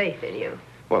to have faith in you.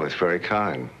 Well, it's very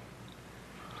kind.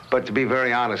 But to be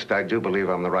very honest, I do believe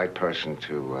I'm the right person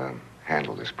to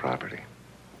handle this property.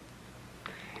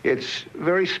 It's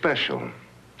very special,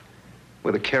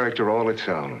 with a character all its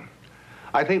own.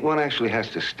 I think one actually has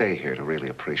to stay here to really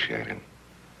appreciate it.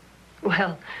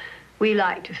 Well, we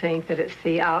like to think that it's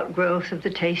the outgrowth of the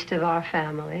taste of our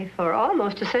family for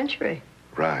almost a century.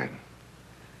 Right.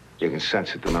 You can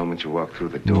sense it the moment you walk through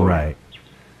the door. Right.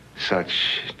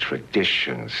 Such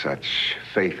tradition, such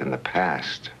faith in the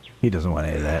past. He doesn't want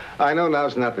any of that. I know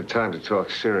now's not the time to talk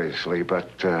seriously, but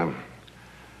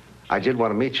I did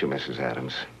want to meet you, Mrs.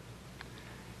 Adams.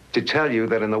 To tell you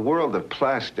that in the world of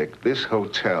plastic, this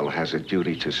hotel has a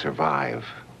duty to survive.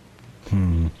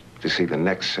 To see the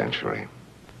next century.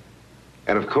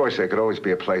 And of course, there could always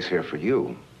be a place here for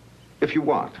you, if you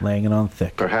want. Laying it on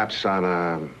thick. Perhaps on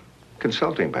a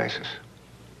consulting basis.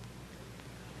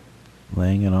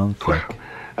 Laying it on thick. Well,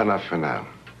 enough for now.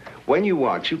 When you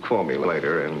want, you call me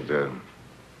later and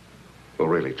we'll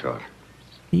really talk.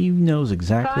 He knows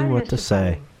exactly what to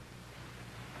say.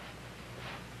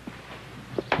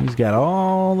 He's got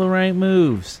all the right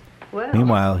moves. Well,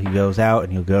 meanwhile, he goes out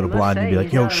and he'll go to Blonde and be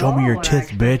like, yo, show me your tits,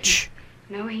 bitch.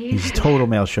 No, He's a total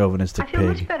male chauvinistic I feel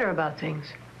much pig. better about things.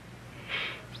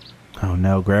 Oh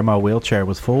no, Grandma wheelchair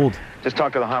was fooled. Just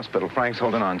talk to the hospital. Frank's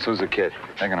holding on. So's the kid.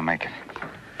 They're gonna make it.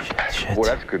 Shit. Well,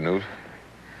 that's good news.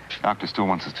 Doctor still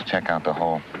wants us to check out the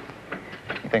hole.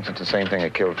 He thinks it's the same thing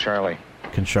that killed Charlie.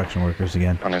 Construction workers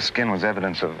again. On his skin was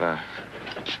evidence of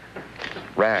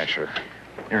rash or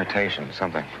irritation,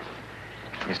 something.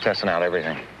 He's testing out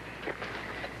everything.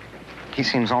 He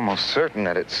seems almost certain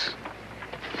that it's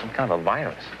some kind of a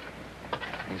virus.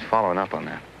 He's following up on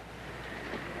that.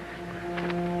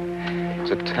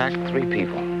 It's attacked 3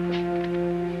 people.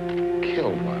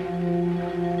 Killed one.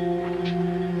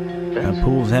 That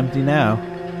pool's empty now.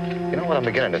 You know what I'm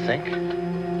beginning to think?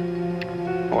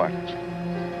 What?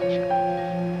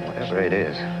 Whatever it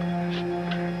is,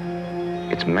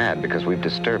 it's mad because we've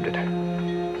disturbed it. The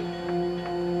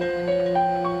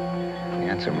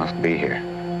answer must be here.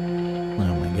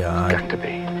 Oh my God. Got to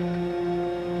be.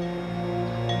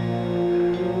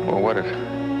 Well, what if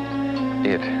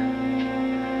it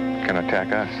can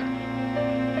attack us?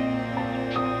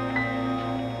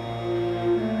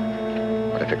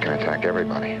 What if it can attack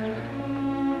everybody?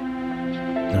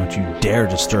 Don't you dare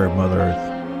disturb Mother Earth.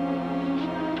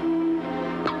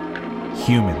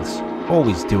 Humans,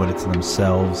 always doing it to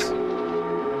themselves.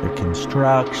 Their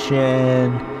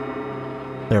construction,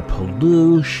 their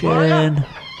pollution.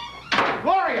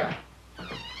 Gloria!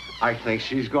 I think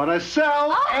she's gonna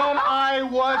sell, and I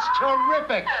was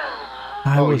terrific.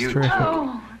 I was you terrific.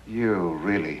 did. You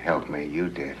really helped me. You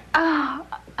did.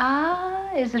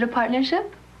 Is it a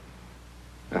partnership?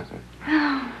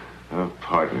 A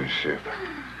partnership.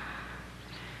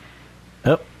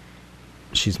 Oh,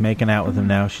 she's making out with him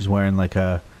now. She's wearing like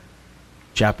a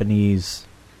Japanese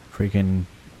freaking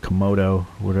Komodo.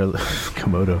 What are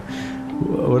Komodo?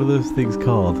 What are those things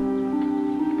called?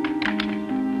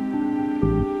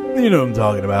 You know what I'm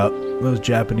talking about. Those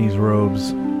Japanese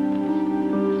robes.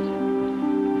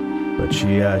 But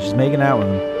she's making out with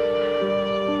him.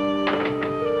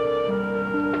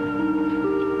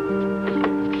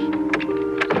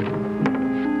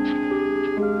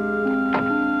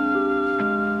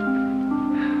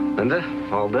 Linda,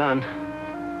 all done.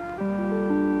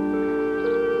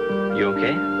 You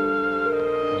okay?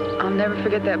 I'll never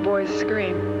forget that boy's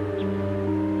scream.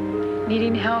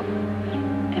 Needing help,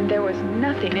 and there was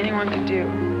nothing anyone could do.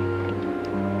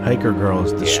 Hiker girl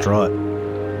is distraught.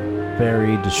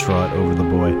 Very distraught over the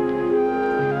boy.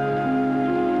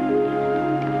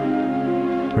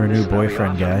 Her new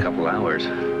boyfriend guy. A couple hours.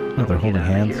 Oh, they're holding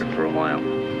hands. Here for a while.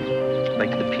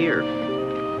 Like the pier.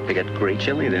 They got great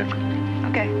chili there.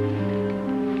 Okay.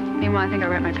 Meanwhile, I think I'll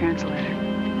write my parents a letter.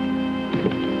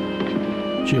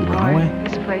 She a runaway? Boy,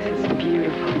 this place is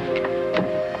beautiful.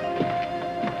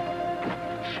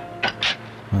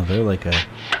 Oh, they're like a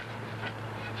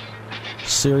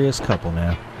serious couple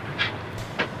now.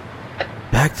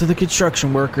 Back to the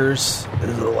construction workers.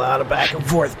 There's a lot of back and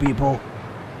forth, people.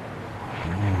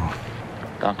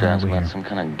 Doctor asked about some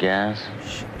kind of gas.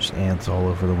 There's ants all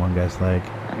over the one guy's leg.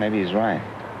 Maybe he's right.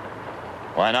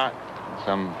 Why not?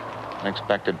 Some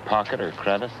unexpected pocket or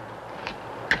crevice?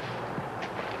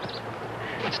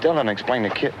 It still doesn't explain the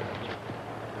kid.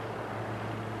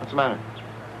 What's the matter?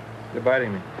 They're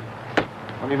biting me.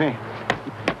 What do you mean?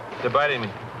 They're biting me.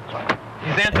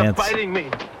 These ants are biting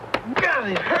me. God,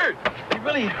 they hurt. They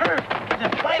really hurt.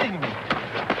 They're biting me.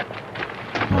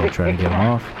 I'll try to get him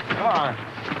off. Come on.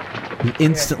 He's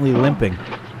instantly limping.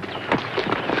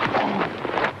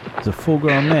 He's a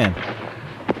full-grown man.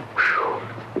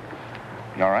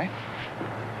 You all right?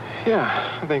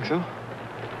 Yeah, I think so.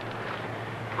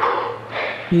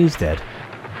 He's dead.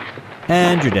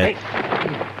 And you're dead.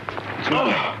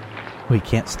 Oh, Well, he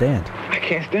can't stand. I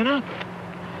can't stand up.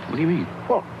 What do you mean?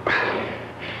 Well,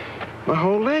 my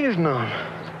whole leg is numb.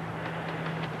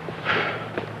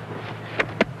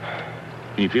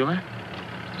 Can you feel that?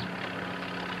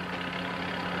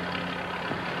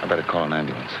 I better call an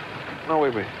ambulance. No,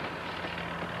 wait.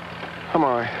 I'm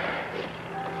all right.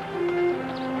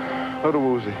 A little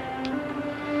woozy.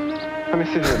 Let me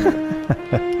see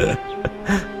this.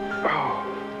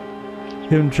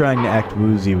 Him trying to act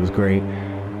woozy was great.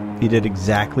 He did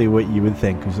exactly what you would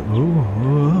think. He was like, ooh,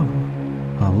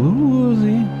 a little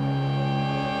woozy.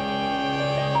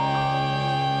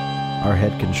 Our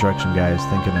head construction guy is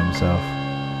thinking to himself,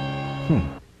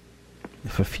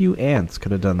 if a few ants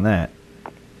could have done that,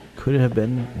 could it have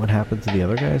been what happened to the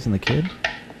other guys and the kid?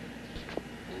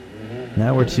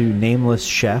 Now we're to Nameless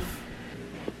Chef,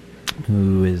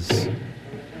 who is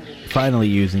finally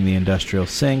using the industrial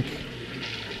sink.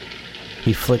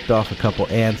 He flicked off a couple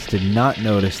ants, did not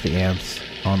notice the ants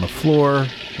on the floor,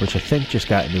 which I think just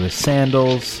got into his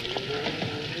sandals.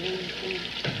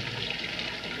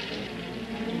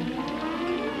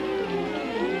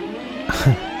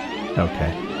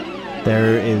 Okay.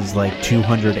 There is like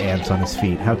 200 ants on his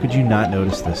feet. How could you not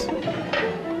notice this?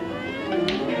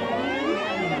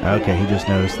 Okay, he just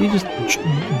noticed. He just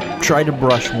tried to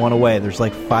brush one away. There's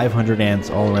like 500 ants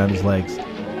all around his legs.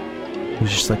 He's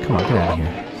just like, come on, get out of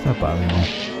here. Stop bothering me.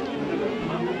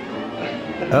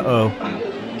 Uh-oh.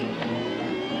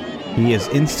 He is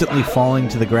instantly falling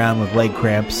to the ground with leg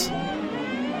cramps.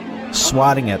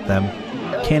 Swatting at them.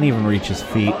 Can't even reach his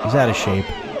feet. He's out of shape.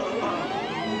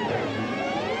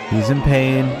 He's in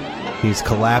pain. He's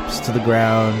collapsed to the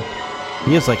ground.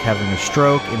 He is like having a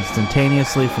stroke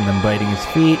instantaneously from them biting his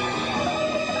feet.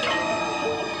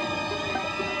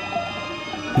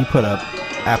 He put up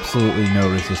absolutely no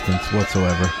resistance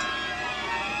whatsoever.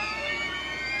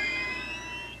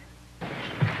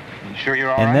 You sure you're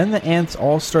all And right? then the ants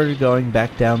all started going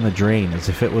back down the drain as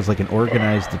if it was like an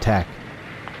organized attack.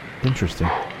 Interesting.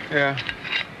 Yeah.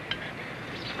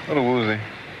 A little woozy.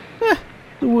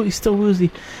 He's still woozy.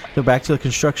 Go back to the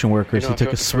construction workers. He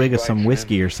took a swig of some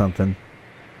whiskey or something.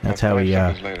 That's how he.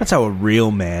 That's how a real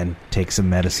man takes some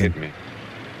medicine.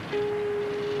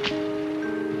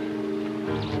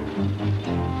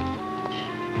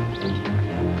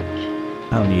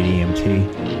 I don't need EMT.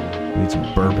 I need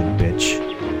some bourbon, bitch.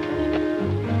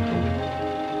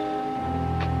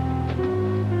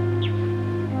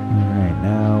 Alright,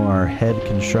 now our head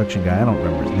construction guy. I don't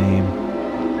remember his name.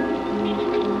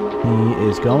 He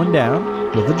is going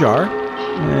down with a jar,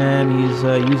 and he's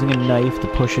using a knife to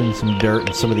push in some dirt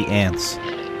and some of the ants.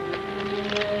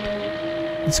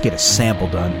 Let's get a sample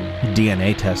done. A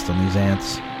DNA test on these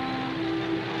ants.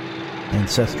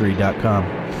 Ancestry.com.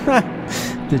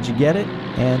 Did you get it?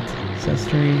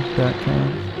 Ancestry.com.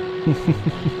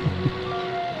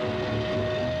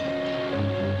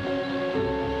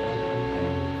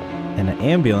 And an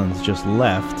ambulance just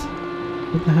left.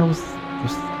 What the hell was...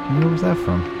 Where was that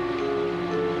from?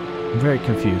 I'm very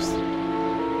confused.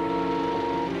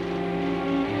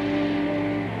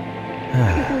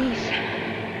 Please.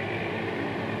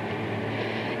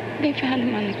 They found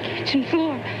him on the kitchen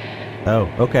floor. Oh,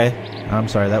 okay. I'm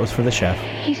sorry, that was for the chef.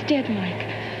 He's dead, Mike.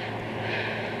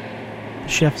 The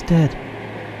chef's dead.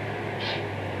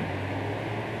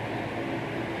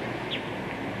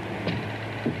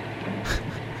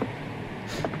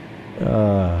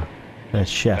 That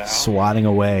chef swatting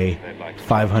away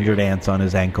 500 ants on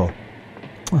his ankle.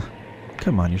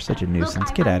 Come on, you're such a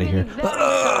nuisance. Get out of here.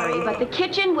 Sorry, but the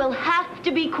kitchen will have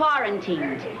to be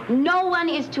quarantined. No one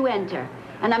is to enter.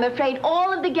 And I'm afraid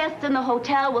all of the guests in the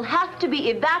hotel will have to be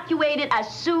evacuated as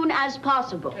soon as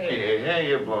possible. Hey,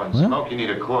 you're blowing smoke. You need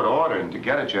a court order, and to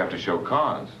get it, you have to show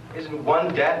cause. Isn't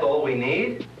one death all we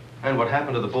need? And what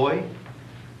happened to the boy?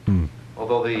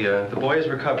 Although the boy is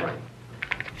recovering.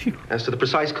 As to the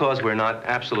precise cause, we're not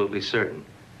absolutely certain.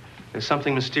 There's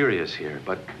something mysterious here,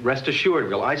 but rest assured,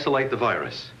 we'll isolate the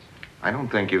virus. I don't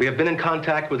think you... We have been in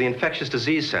contact with the Infectious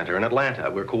Disease Center in Atlanta.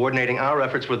 We're coordinating our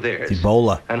efforts with theirs. It's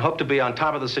Ebola. And hope to be on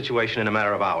top of the situation in a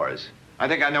matter of hours. I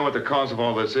think I know what the cause of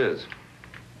all this is.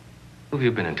 Who have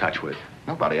you been in touch with?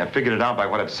 Nobody. I figured it out by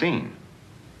what I've seen.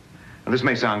 And this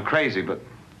may sound crazy, but...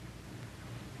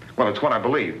 Well, it's what I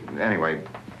believe. Anyway,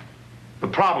 the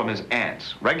problem is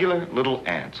ants. Regular little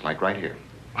ants, like right here.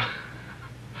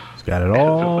 He's got it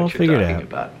all figured out.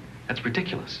 About. That's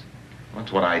ridiculous.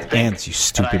 That's what I think. Ants, you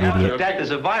stupid idiot. That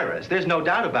is a virus. There's no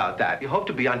doubt about that. You hope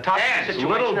to be on top of the situation.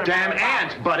 Little damn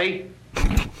ants, buddy.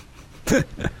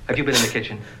 Have you been in the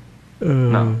kitchen?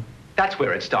 No. That's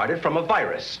where it started, from a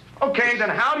virus. Okay, then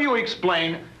how do you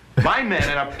explain my men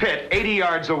in a pit 80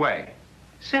 yards away?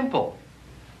 Simple.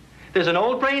 There's an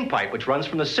old drain pipe which runs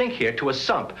from the sink here to a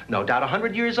sump, no doubt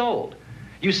 100 years old.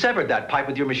 You severed that pipe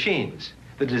with your machines.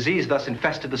 The disease thus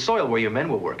infested the soil where your men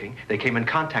were working. They came in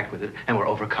contact with it and were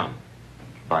overcome.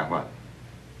 By what?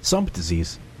 Sump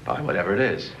disease. By whatever it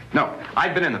is. No,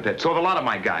 I've been in the pit. So have a lot of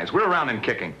my guys. We're around and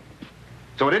kicking.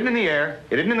 So it isn't in the air.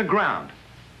 It isn't in the ground.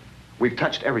 We've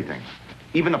touched everything.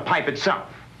 even the pipe itself.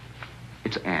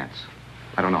 It's ants.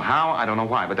 I don't know how, I don't know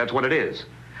why, but that's what it is.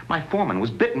 My foreman was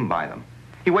bitten by them.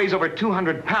 He weighs over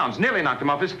 200 pounds, nearly knocked him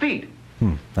off his feet.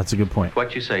 That's a good point.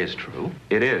 What you say is true.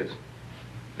 It is.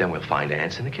 Then we'll find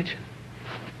ants in the kitchen.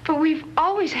 But we've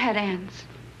always had ants.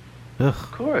 Ugh.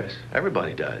 Of course,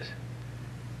 everybody does.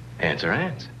 Ants are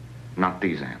ants. Not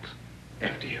these ants.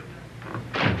 After you.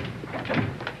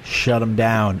 Shut them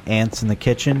down. Ants in the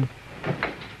kitchen.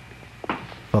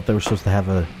 Thought they were supposed to have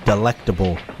a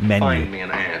delectable menu. Find me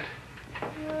an ant.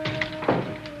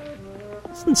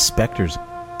 This inspector's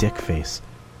dick face.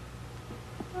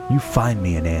 You find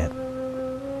me an ant.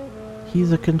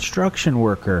 He's a construction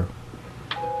worker.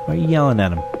 Why are you yelling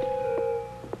at him?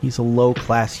 He's a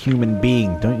low-class human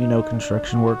being. Don't you know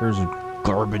construction workers are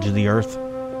garbage of the earth?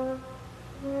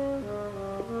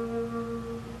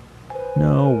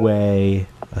 No way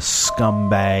a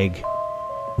scumbag,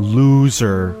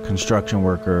 loser construction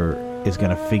worker is going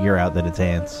to figure out that it's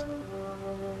ants.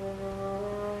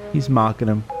 He's mocking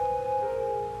him.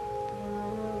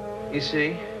 You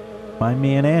see? Find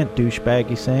me an ant, douchebag,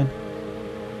 he's saying.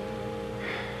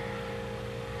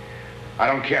 I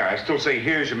don't care. I still say,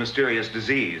 here's your mysterious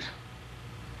disease.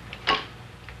 All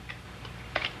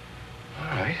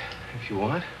right, if you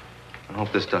want. I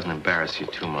hope this doesn't embarrass you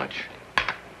too much.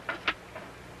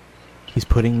 He's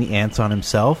putting the ants on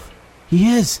himself?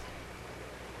 He is.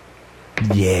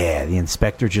 Yeah, the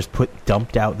inspector just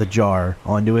dumped out the jar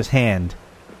onto his hand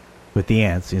with the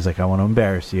ants. He's like, I want to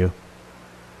embarrass you.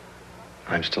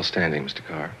 I'm still standing, Mr.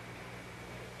 Carr.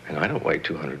 And I don't weigh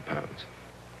 200 pounds.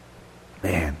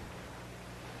 Man.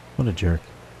 What a jerk.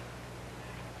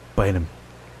 Bite him.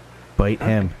 Bite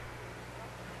him.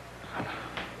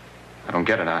 I don't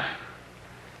get it.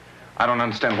 I don't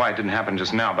understand why it didn't happen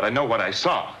just now, but I know what I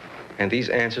saw. And these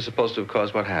ants are supposed to have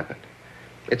caused what happened.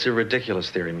 It's a ridiculous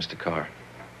theory, Mr. Carr.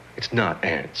 It's not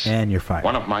ants. And you're fired.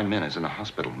 One of my men is in the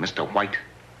hospital, Mr. White.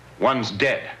 One's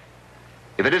dead.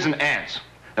 If it isn't ants,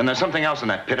 then there's something else in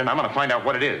that pit, and I'm going to find out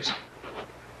what it is.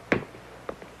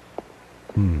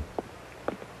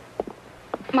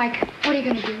 Mike, what are you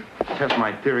going to do? Test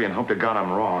my theory and hope to God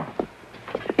I'm wrong.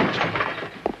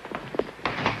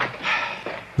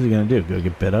 What's he going to do? Go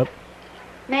get bit up?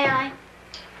 May I?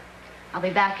 I'll be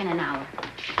back in an hour.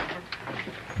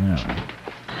 Yeah.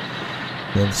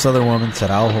 The southern woman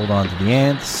said, I'll hold on to the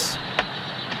ants.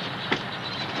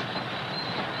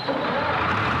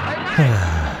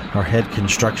 Our head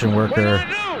construction worker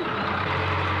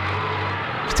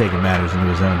is taking matters into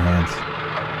his own hands.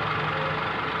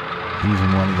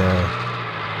 Using one of the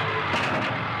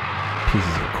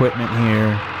pieces of equipment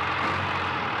here.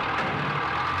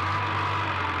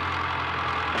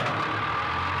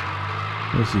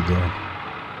 What's he doing?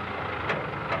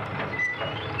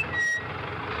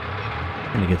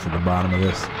 I'm gonna get to the bottom of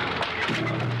this.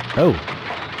 Oh.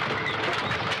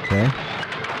 Okay.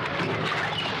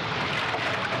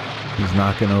 He's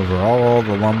knocking over all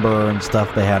the lumber and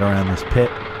stuff they had around this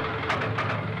pit.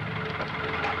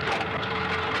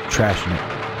 Trashing it.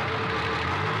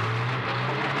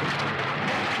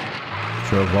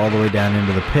 Drove all the way down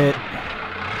into the pit.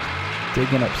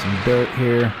 Digging up some dirt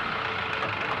here.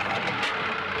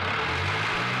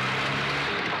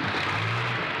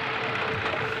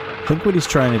 I think what he's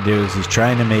trying to do is he's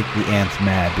trying to make the ants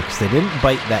mad because they didn't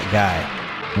bite that guy,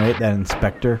 right? That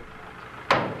inspector.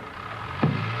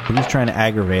 I think he's trying to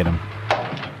aggravate him.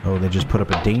 Oh, they just put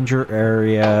up a danger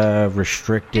area,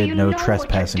 restricted, no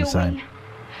trespassing sign.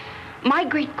 My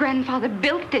great-grandfather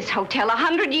built this hotel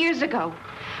 100 years ago.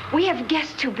 We have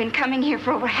guests who've been coming here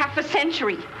for over half a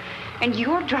century, and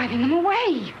you're driving them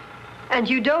away. And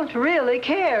you don't really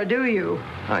care, do you?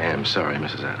 I am sorry,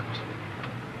 Mrs. Adams.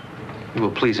 You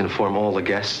will please inform all the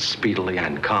guests speedily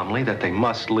and calmly that they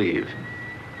must leave.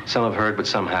 Some have heard, but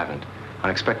some haven't.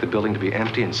 I expect the building to be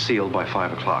empty and sealed by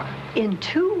 5 o'clock. In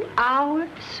 2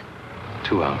 hours?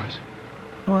 2 hours.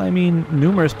 Well, I mean,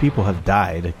 numerous people have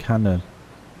died. It kind of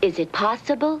Is it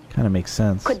possible? makes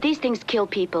sense. Could these things kill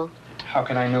people? How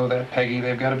can I know that, Peggy?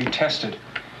 They've got to be tested.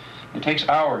 It takes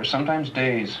hours, sometimes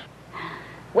days.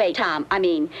 Wait, Tom, I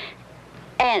mean,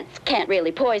 ants can't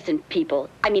really poison people.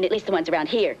 I mean, at least the ones around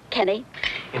here, can they?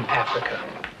 In Africa,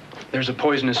 there's a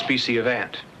poisonous species of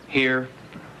ant. Here.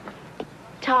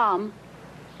 Tom,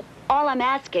 all I'm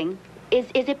asking is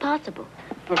it possible?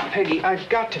 Look, Peggy, I've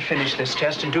got to finish this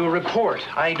test and do a report.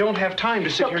 I don't have time to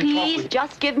sit here and talk Please with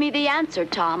just give me the answer,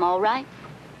 Tom, all right?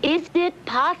 Is it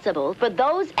possible for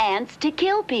those ants to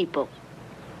kill people?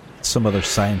 Some other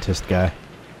scientist guy.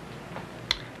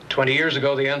 20 years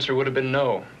ago, the answer would have been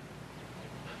no.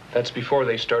 That's before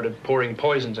they started pouring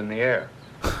poisons in the air.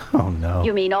 Oh, no.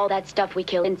 You mean all that stuff we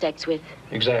kill insects with?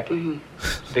 Exactly.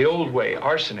 The old way,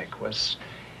 arsenic, was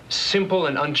simple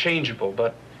and unchangeable,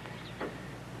 but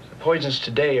the poisons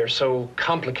today are so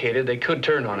complicated they could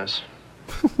turn on us.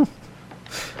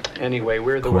 Anyway,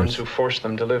 we're the ones who forced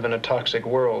them to live in a toxic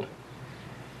world.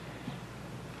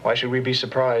 Why should we be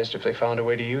surprised if they found a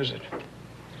way to use it?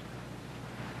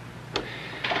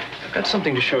 I've got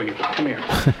something to show you. Come here.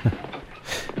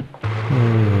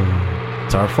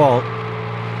 It's our fault.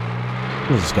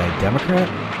 Was this guy a Democrat?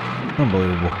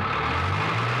 Unbelievable.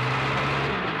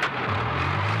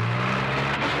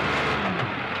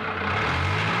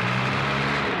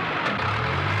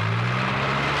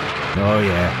 Oh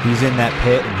yeah, he's in that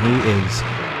pit and he is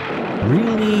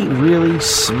really, really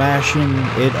smashing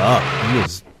it up. He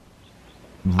is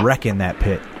wrecking that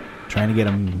pit, trying to get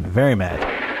him very mad.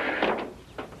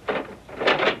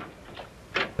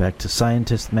 Back to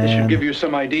Scientist Man. This should give you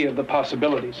some idea of the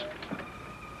possibilities.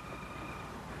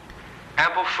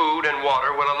 Ample food and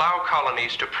water will allow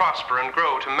colonies to prosper and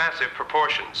grow to massive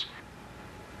proportions.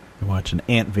 Watch an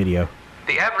ant video.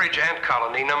 The average ant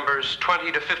colony numbers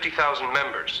 20 to 50,000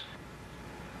 members.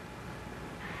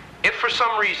 If for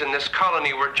some reason this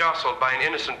colony were jostled by an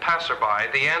innocent passerby,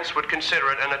 the ants would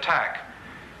consider it an attack.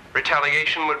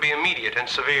 Retaliation would be immediate and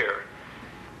severe.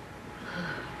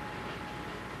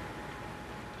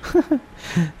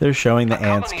 They're showing the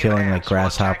ants killing like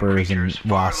grasshoppers and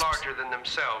wasps, larger than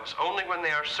themselves, only when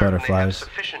they are certain butterflies. they have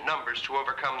sufficient numbers to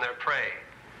overcome their prey.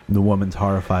 The woman's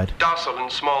horrified. Docile in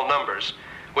small numbers.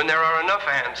 When there are enough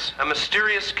ants, a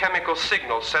mysterious chemical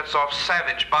signal sets off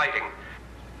savage biting.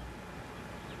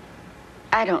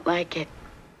 I don't like it.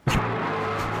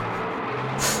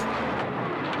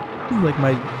 Like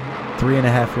my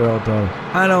 3.5-year-old dog.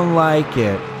 I don't like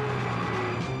it.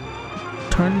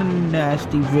 Turn the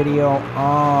nasty video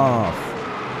off.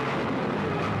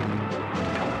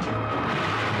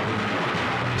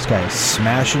 This guy is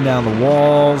smashing down the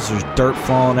walls. There's dirt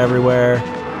falling everywhere.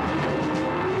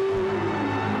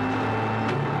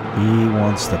 He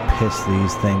wants to piss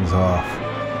these things off.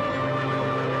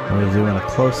 We're doing a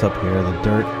close-up here, the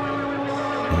dirt.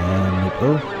 And,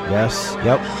 oh, yes,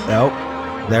 yep.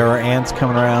 There are ants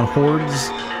coming around, hordes.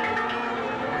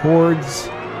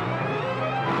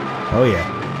 Oh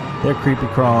yeah, they're creepy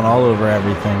crawling all over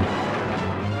everything.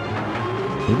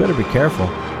 You better be careful.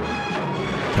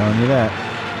 I'm telling you that.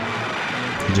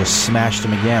 He just smashed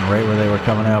them again, right where they were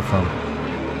coming out from.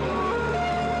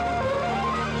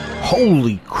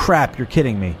 Holy crap, you're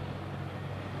kidding me.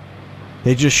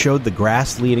 They just showed the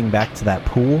grass leading back to that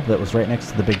pool that was right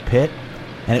next to the big pit,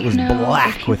 and it was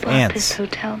black with ants. This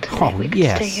hotel today, we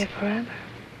could stay here forever.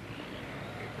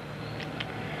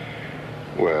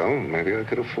 Well, maybe I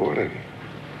could afford it.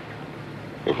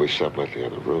 If we sublet the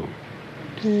other room.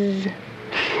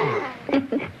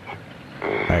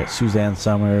 Alright, Suzanne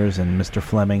Summers and Mr.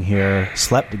 Fleming here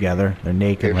slept together. They're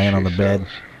naked, laying on the bed.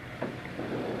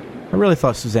 I really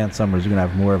thought Suzanne Summers was going to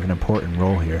have more of an important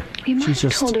role here. You might She's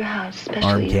have just told her how special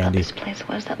arm you candy. thought this place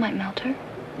was. That might melt her.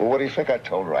 Well, what do you think I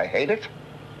told her? I hate it?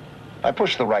 I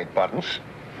pushed the right buttons.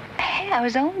 Hey, I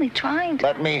was only trying to...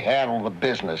 Let me handle the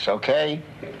business, okay?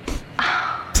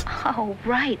 Oh,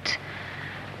 right.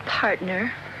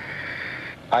 Partner.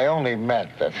 I only meant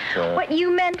that, What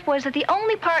you meant was that the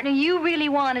only partner you really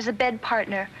want is a bed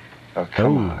partner. Oh,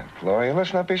 come on, Gloria.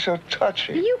 Let's not be so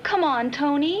touchy. You come on,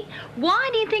 Tony. Why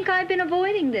do you think I've been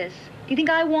avoiding this? Do you think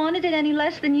I wanted it any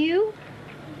less than you?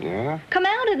 Yeah? Come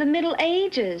out of the Middle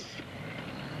Ages.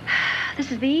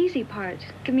 This is the easy part.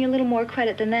 Give me a little more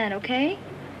credit than that, okay?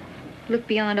 Look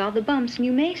beyond all the bumps, and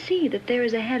you may see that there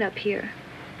is a head up here.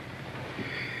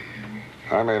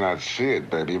 I may not see it,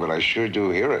 baby, but I sure do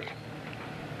hear it.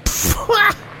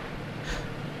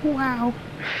 Wow.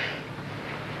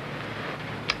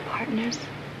 Partners.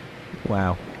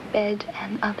 Wow. Bed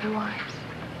and otherwise.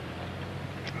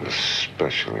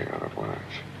 Especially otherwise.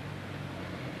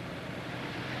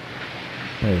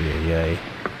 Ay.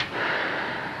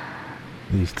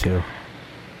 These two.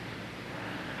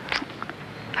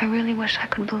 I really wish I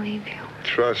could believe you.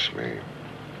 Trust me.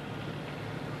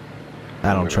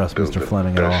 I don't trust Mr.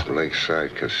 Fleming at all. Best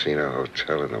lakeside casino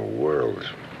hotel in the world.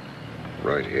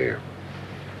 Right here.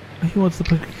 He wants to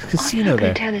put a casino You're not there.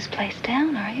 going to tear this place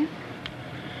down, are you?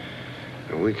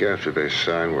 A week after they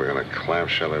sign, we're going to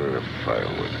clamshell it into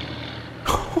firewood.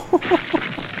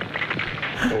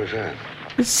 What was that?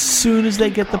 As soon as they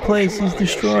get the place, he's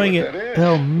destroying it.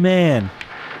 Oh, man.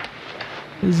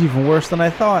 This is even worse than I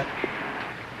thought.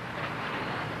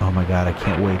 Oh, my God. I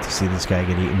can't wait to see this guy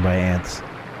get eaten by ants.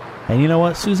 And you know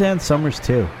what? Suzanne Summers,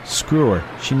 too. Screw her.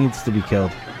 She needs to be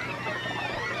killed.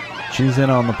 She's in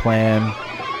on the plan.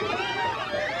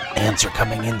 Ants are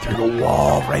coming in through the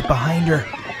wall right behind her.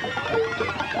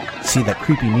 See, that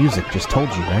creepy music just told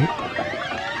you, right?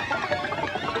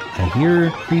 I hear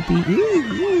creepy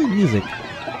music.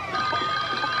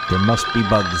 There must be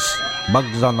bugs.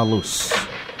 Bugs on the loose.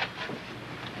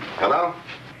 Hello?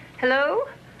 Hello?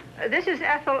 This is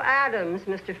Ethel Adams,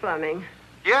 Mr. Fleming.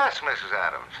 Yes, Mrs.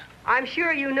 Adams. I'm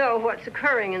sure you know what's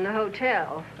occurring in the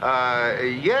hotel.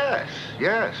 Yes.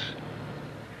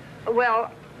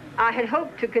 Well, I had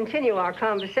hoped to continue our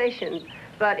conversation,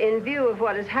 but in view of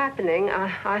what is happening,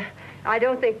 I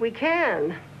don't think we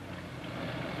can.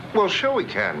 Well, sure we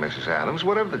can, Mrs. Adams,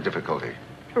 whatever the difficulty.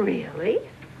 Really?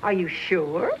 Are you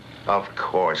sure? Of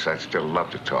course, I'd still love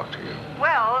to talk to you.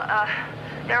 Well,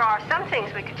 there are some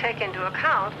things we could take into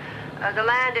account. The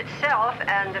land itself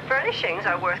and the furnishings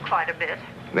are worth quite a bit.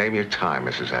 Name your time,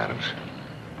 Mrs. Adams.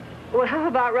 Well, how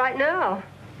about right now?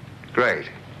 Great.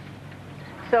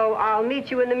 So I'll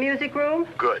meet you in the music room?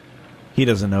 Good. He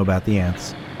doesn't know about the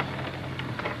ants.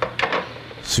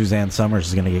 Suzanne Summers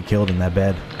is going to get killed in that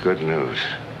bed. Good news.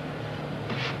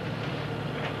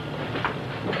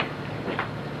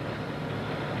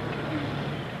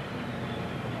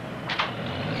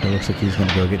 It looks like he's going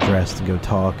to go get dressed and go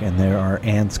talk, and there are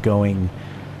ants going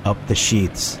up the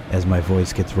sheets as my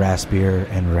voice gets raspier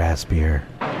and raspier.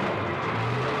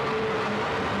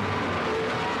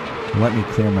 Let me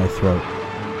clear my throat.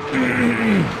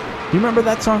 You remember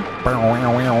that song?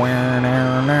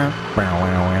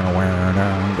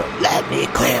 Let me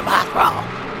clear my throat.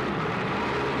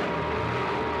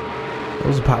 That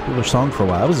was a popular song for a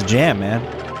while. It was a jam, man.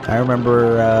 I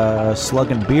remember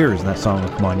slugging beers and that song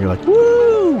would come on. You're like,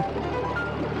 woo!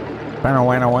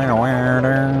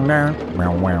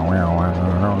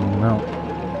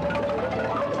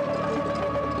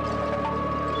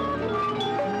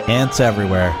 Ants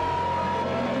everywhere.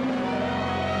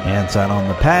 Ants out on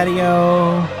the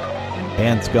patio.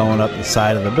 Ants going up the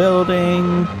side of the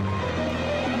building.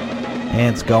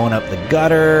 Ants going up the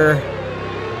gutter.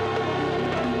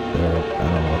 I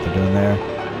don't know what they're doing there.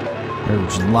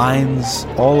 There's lines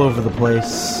all over the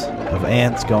place of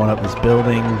ants going up this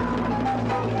building.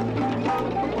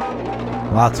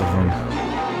 Lots of them.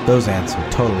 Those ants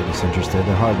are totally disinterested.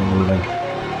 They're hardly moving.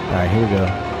 Alright, here we go.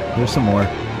 Here's some more.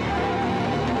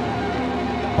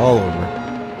 All over.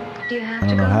 I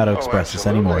don't know how to express this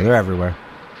anymore. They're everywhere.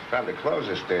 Time to close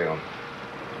this deal.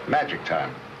 Magic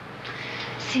time.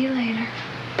 See you later.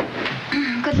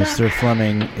 Good luck. Mr.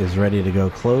 Fleming is ready to go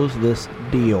close this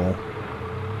deal.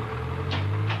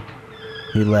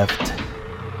 He left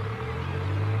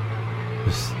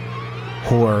this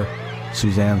whore,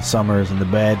 Suzanne Summers, in the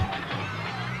bed.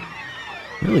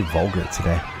 Really vulgar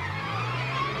today.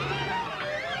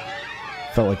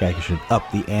 Felt like I should up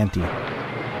the ante.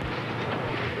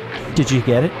 Did you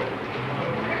get it?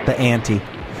 The ante.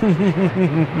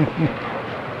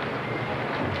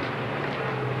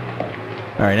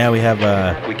 All right, now we have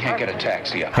we can't get a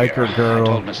taxi up hiker here. girl. I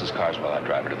told Mrs. Carswell I'd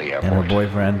drive her to the airport. And her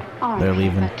boyfriend. All They're right,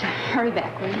 leaving. but, hurry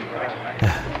back, will you?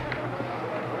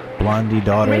 Blondie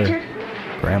daughter. Richard?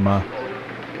 Grandma.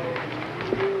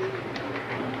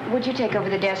 Would you take over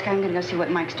the desk? I'm going to go see what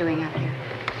Mike's doing out here.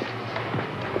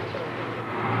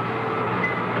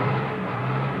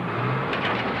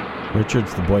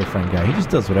 Richard's the boyfriend guy. He just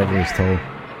does whatever he's told.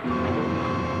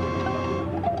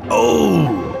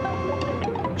 Oh!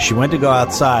 She went to go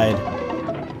outside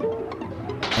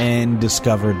and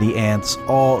discovered the ants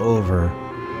all over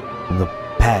the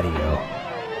patio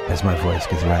as my voice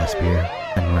gets raspier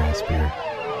and raspier.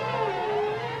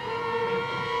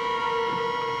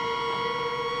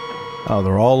 Oh,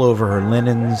 they're all over her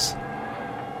linens.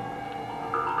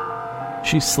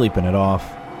 She's sleeping it off.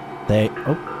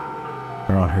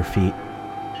 They're on her feet.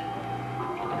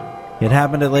 It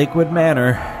happened at Lakewood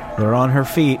Manor. They're on her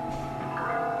feet.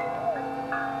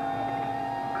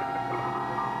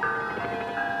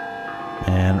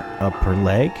 And up her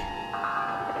leg.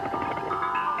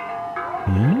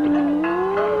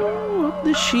 Up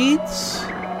the sheets.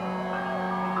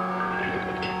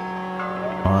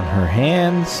 On her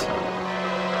hands.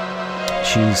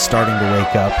 She's starting to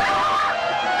wake up.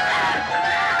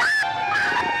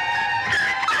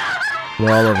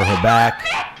 We're all over her back.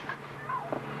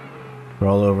 We're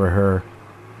all over her.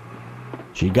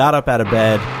 She got up out of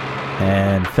bed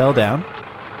and fell down.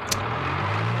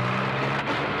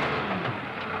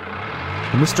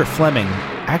 And Mr. Fleming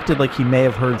acted like he may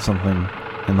have heard something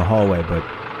in the hallway, but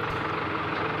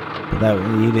he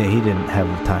didn't have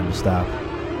the time to stop.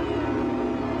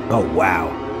 Oh, wow.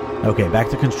 Okay, back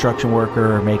to construction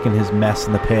worker making his mess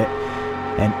in the pit.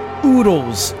 And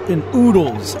oodles and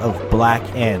oodles of black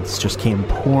ants just came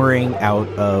pouring out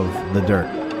of the dirt.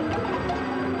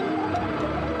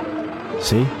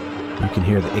 See? You can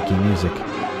hear the icky music.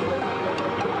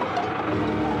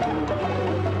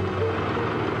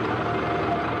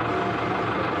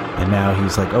 And now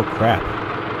he's like, oh crap.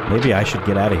 Maybe I should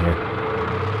get out of here.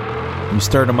 You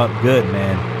stirred him up good,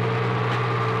 man.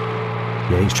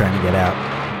 Yeah, he's trying to get out.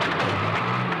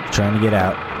 He's trying to get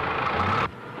out.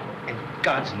 In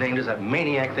God's name does that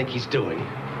maniac think he's doing?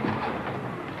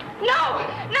 No!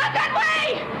 Not that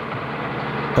way!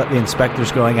 But the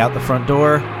inspector's going out the front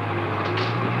door.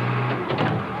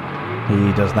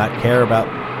 He does not care about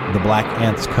the black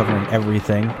ants covering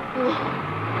everything.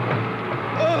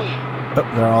 Oh,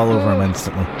 they're all over him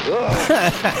instantly.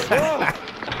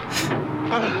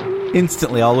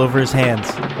 Instantly all over his hands.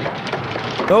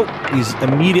 Oh, he's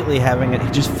immediately having it. He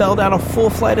just fell down a full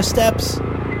flight of steps.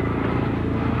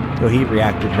 So he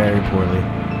reacted very poorly.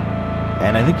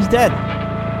 And I think he's dead.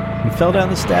 He fell down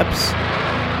the steps.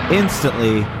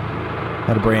 Instantly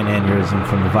had a brain aneurysm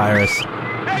from the virus.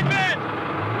 Hey, Ben!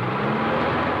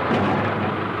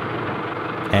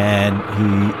 And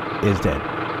he is dead.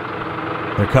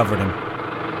 They covered him.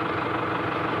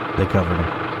 They covered him.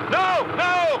 No!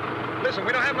 No! Listen,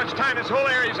 we don't have much time. This whole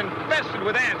area is infested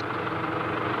with ants.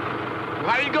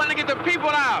 How are you going to get the people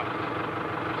out?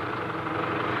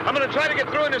 I'm going to try to get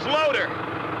through in this loader.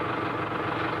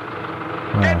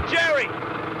 Wow. Get Jerry!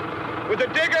 With the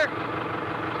digger,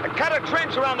 and cut a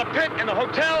trench around the pit and the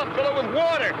hotel and fill it with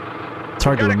water. It's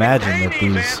hard to imagine that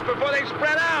these these ants before they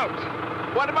spread out.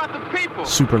 What about the people?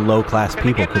 super low-class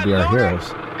people could be our heroes.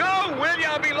 Go, will you?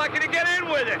 I'll be lucky to get in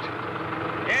with it.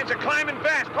 The ants are climbing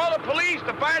fast. Call the police,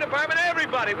 the fire department,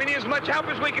 everybody. We need as much help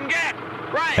as we can get.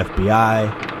 Right.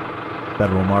 FBI,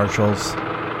 federal marshals.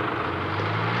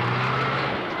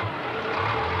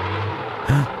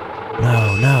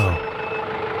 No.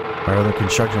 Our other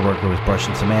construction worker was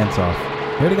brushing some ants off.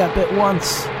 He already got bit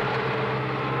once.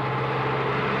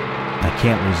 I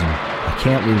can't lose him. I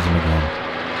can't lose him again.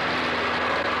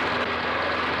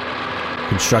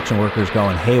 Construction workers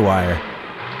going haywire.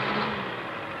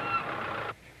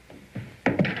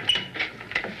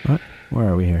 What? Where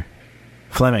are we here?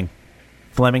 Fleming.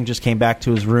 Fleming just came back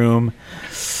to his room.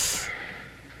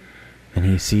 And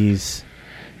he sees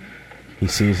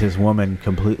his woman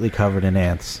completely covered in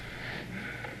ants.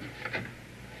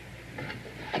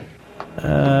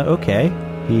 Okay.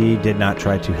 He did not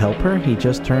try to help her. He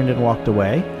just turned and walked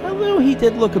away. Although he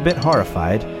did look a bit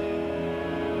horrified.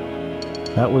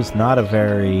 That was not a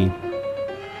very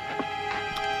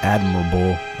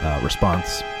admirable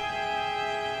response.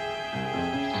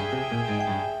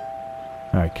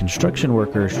 Alright, construction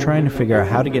workers trying to figure out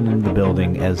how to get into the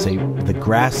building as the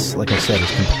grass, like I said,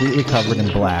 is completely covered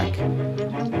in black.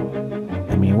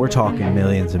 I mean, we're talking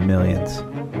millions and millions.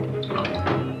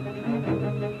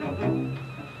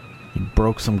 He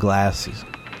broke some glass. He's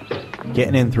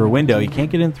getting in through a window. You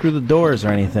can't get in through the doors or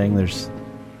anything. There's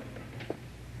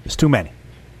too many.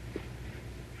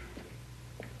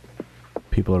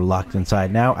 People are locked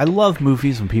inside now. I love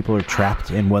movies when people are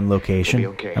trapped in one location.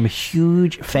 Okay. I'm a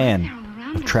huge fan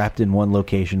of trapped in one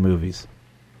location movies.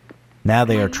 Now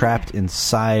they are trapped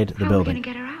inside the building. How are we going to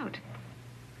get her out?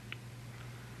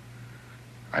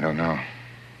 I don't know.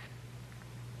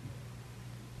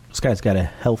 This guy's got a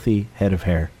healthy head of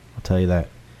hair. I'll tell you that.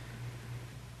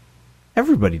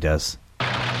 Everybody does.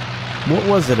 What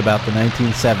was it about the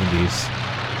 1970s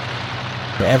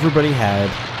that everybody had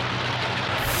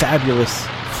fabulous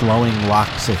flowing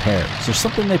locks of hair? Is there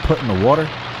something they put in the water?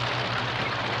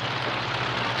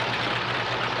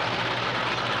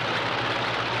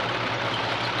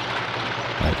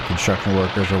 The construction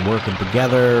workers are working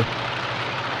together.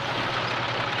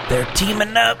 They're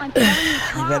teaming up.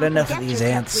 I got enough of these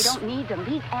ants. We don't need them.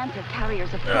 These ants are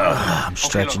carriers of I'm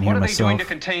stretching here myself. What are they doing to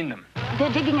contain them?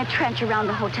 They're digging a trench around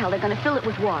the hotel. They're going to fill it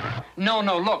with water. No,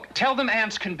 look. Tell them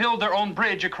ants can build their own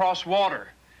bridge across water.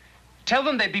 Tell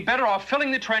them they'd be better off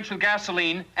filling the trench with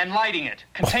gasoline and lighting it.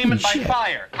 Containment by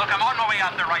fire. Look, I'm on my way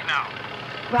out there right now.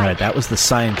 Right. Alright, that was the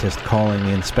scientist calling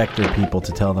the inspector people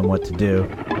to tell them what to do.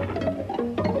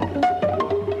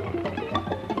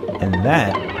 And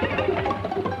that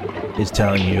is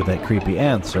telling you that creepy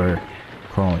ants are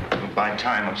crawling. By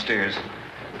time upstairs.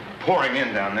 Pouring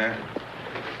in down there.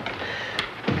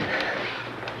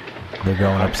 They're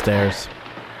going upstairs.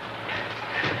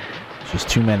 There's just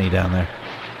too many down there.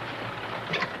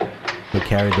 They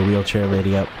carried the wheelchair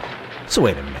lady up. So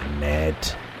wait a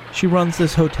minute. She runs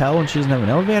this hotel and she doesn't have an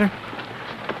elevator?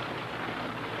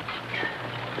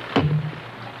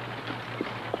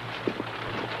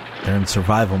 They're in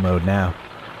survival mode now.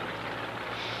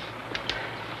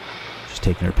 She's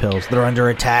taking her pills. They're under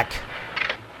attack.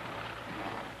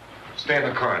 Stay in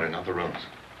the car in another room.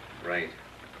 Right.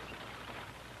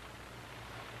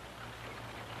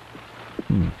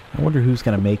 I wonder who's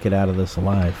going to make it out of this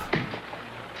alive. Do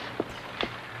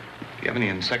you have any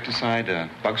insecticide,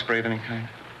 bug spray of any kind?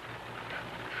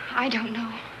 I don't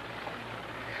know.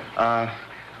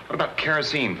 What about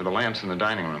kerosene for the lamps in the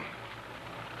dining room?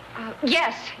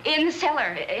 Yes, in the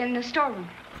cellar, in the storeroom.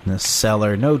 In the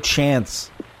cellar. No chance.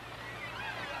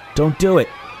 Don't do it.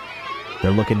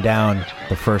 They're looking down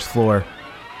the first floor.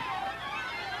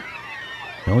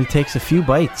 It only takes a few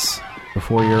bites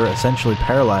before you're essentially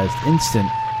paralyzed. Instant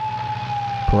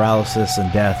paralysis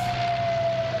and death.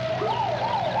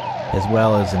 As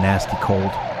well as a nasty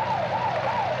cold.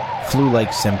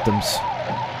 Flu-like symptoms.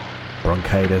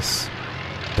 Bronchitis.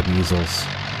 The measles.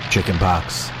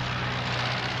 Chickenpox.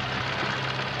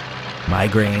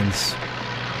 Migraines.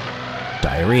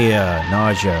 Diarrhea.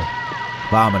 Nausea.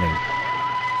 Vomiting.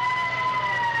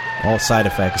 All side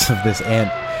effects of this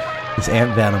ant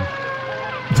venom.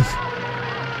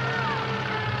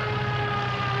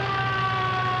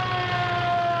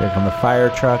 Here come the fire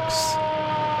trucks.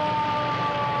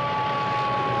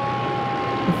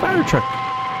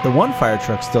 The one fire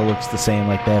truck still looks the same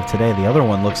like they have today. The other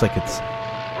one looks like it's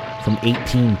from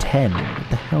 1810. What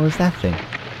the hell is that thing?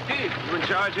 Steve, you in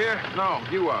charge here? No,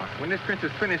 you are. When this trench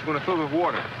is finished, we're going to fill it with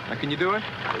water. Now, can you do it?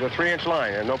 With a 3-inch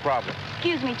line, no problem.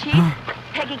 Excuse me, Chief.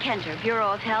 Peggy Kenter,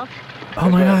 Bureau of Health. Oh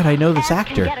my God, I know this Ants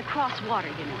actor. Can get across water,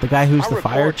 you know. The guy who's the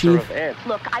fire chief?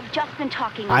 Look, I've just been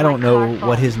talking. I don't know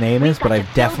what his name is, but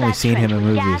I've definitely seen him in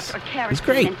movies. He's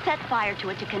great. And set fire to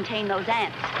it to contain those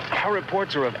ants. Our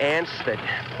reports are of ants that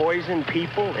poison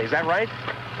people. Is that right?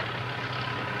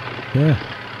 Yeah.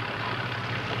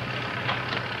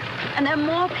 And there are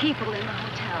more people in the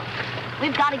hotel.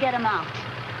 We've got to get them out.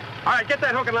 All right, get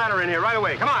that hook and ladder in here right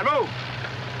away. Come on, move.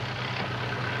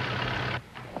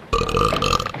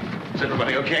 Is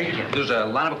everybody okay? There's a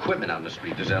lot of equipment out in the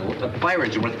street. There's a fire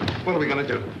engine with... What are we going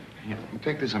to do? You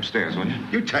take this upstairs, will you?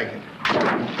 You take it.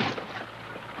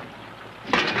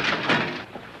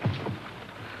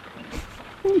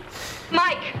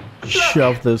 Mike!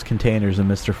 Shove those containers in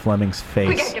Mr. Fleming's face.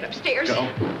 We gotta get upstairs. Go.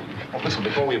 Oh, listen,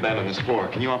 before we abandon this floor,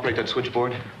 can you operate that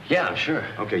switchboard? Yeah, I'm sure.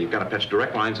 Okay, you've got to patch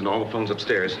direct lines into all the phones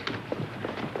upstairs.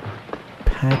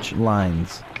 Patch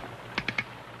lines.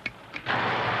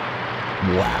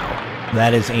 Wow.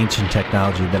 That is ancient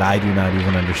technology that I do not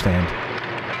even understand.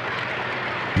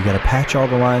 You gotta patch all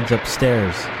the lines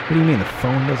upstairs. What do you mean, the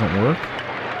phone doesn't work?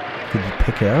 Did you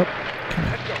pick it up? What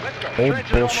kind of old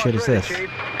bullshit is this?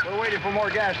 We're waiting for more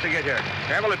gas to get here.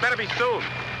 Yeah, well, it better be soon.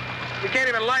 We can't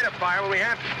even light a fire when we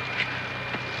have to.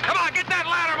 Come on, get that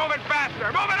ladder moving faster.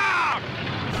 Move it out!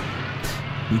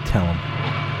 You tell him.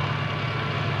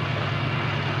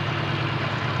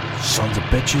 Sons of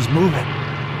bitches, move it.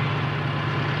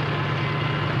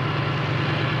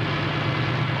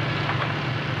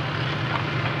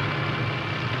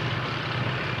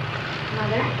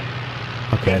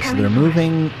 Okay, so they're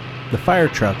moving the fire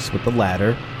trucks with the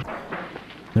ladder.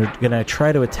 They're going to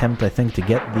try to attempt, I think, to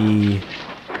get the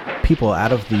people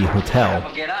out of the hotel,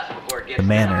 the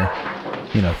manor,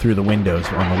 you know, through the windows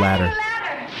on the ladder.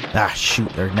 Ah, shoot,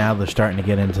 they're starting to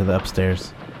get into the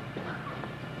upstairs.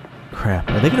 Crap,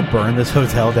 are they going to burn this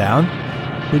hotel down?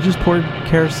 They just poured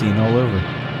kerosene all over.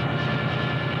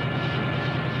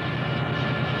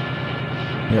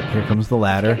 Yep, here comes the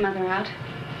ladder. Get Mother out.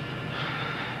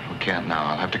 Can't now.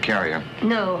 I'll have to carry her.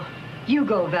 No. You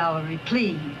go, Valerie,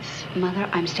 please. Mother,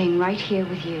 I'm staying right here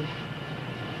with you.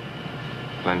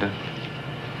 Glenda?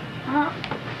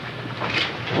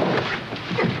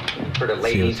 For the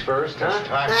ladies first, huh? It's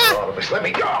time for all of us. Let me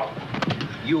go.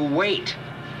 You wait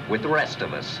with the rest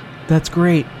of us. That's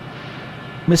great.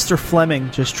 Mr. Fleming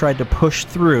just tried to push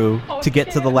through to get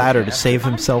to the ladder to save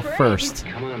himself first.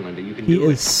 Come on, Linda, you can He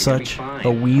do is it. such a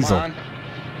weasel.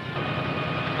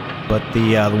 But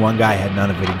the one guy had none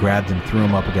of it. He grabbed him, threw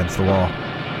him up against the wall.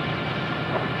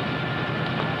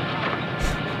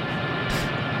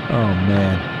 Oh,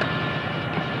 man.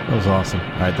 That was awesome.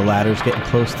 All right, the ladder's getting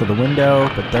close to the window,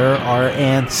 but there are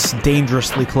ants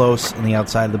dangerously close on the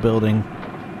outside of the building.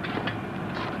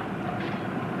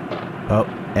 Oh,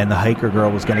 and the hiker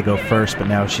girl was going to go first, but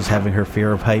now she's having her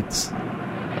fear of heights.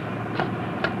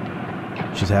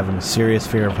 She's having a serious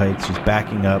fear of heights. She's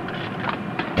backing up.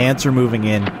 Ants are moving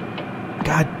in.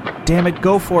 God damn it,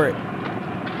 go for it.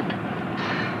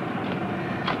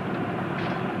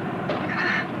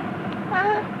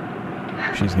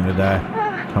 She's gonna die.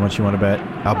 How much you want to bet?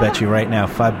 I'll bet you right now,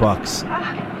 $5.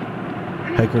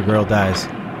 Hiker girl dies.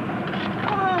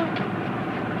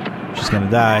 She's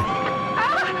gonna die.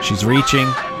 She's reaching.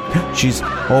 She's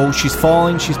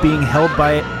falling. She's being held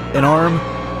by an arm.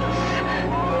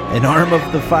 An arm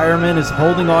of the fireman is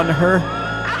holding on to her.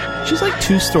 She's like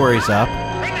 2 stories up.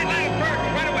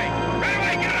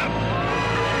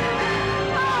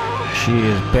 She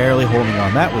is barely holding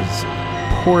on. That was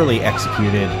poorly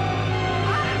executed.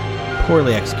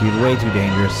 Poorly executed. Way too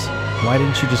dangerous. Why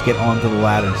didn't she just get onto the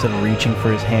ladder instead of reaching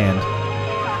for his hand?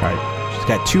 Alright, she's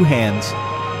got two hands.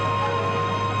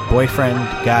 Boyfriend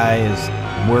guy is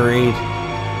worried.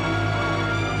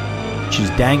 She's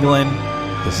dangling.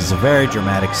 This is a very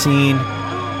dramatic scene.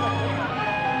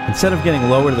 Instead of getting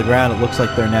lower to the ground, it looks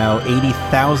like they're now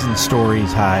 80,000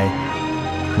 stories high.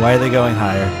 Why are they going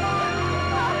higher?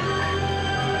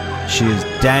 She is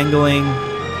dangling.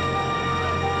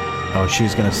 Oh,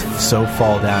 she's going to so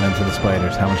fall down into the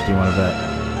spiders. How much do you want to bet?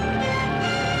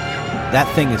 That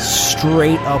thing is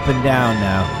straight up and down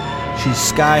now. She's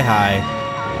sky high.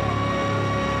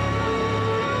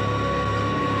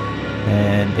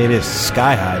 And it is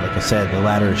sky high, like I said. The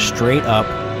ladder is straight up.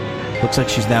 Looks like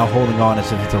she's now holding on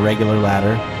as if it's a regular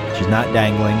ladder. She's not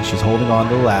dangling. She's holding on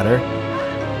to the ladder.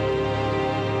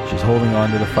 She's holding on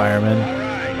to the fireman.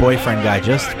 Boyfriend guy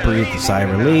just breathed a sigh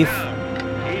of relief.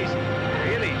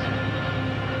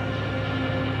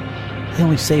 They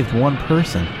only saved one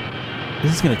person.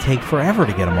 This is going to take forever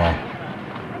to get them all.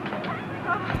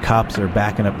 The cops are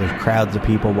backing up. There's crowds of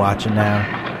people watching now.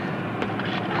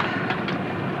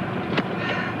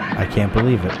 I can't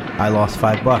believe it. I lost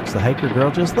 $5. The hiker girl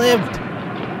just lived.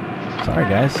 Sorry,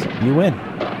 guys. You win.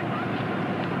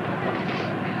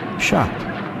 Shocked.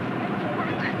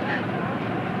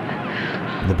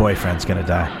 The boyfriend's gonna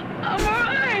die.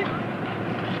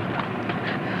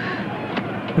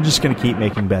 We're just gonna keep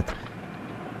making bets.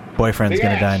 Boyfriend's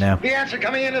gonna die now. The ants are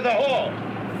coming into the hall.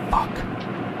 Fuck.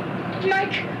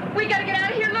 Mike, we gotta get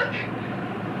out of here, look.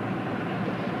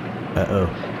 Uh-oh.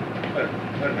 Wait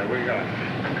a minute, where are you going?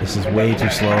 This is way too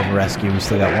slow of a rescue. We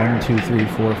still got 1, 2, 3,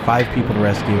 4, 5 people to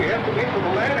rescue. We have to wait for the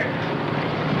ladder.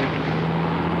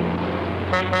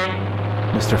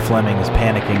 Mr. Fleming is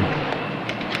panicking.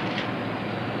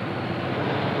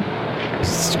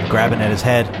 He's grabbing at his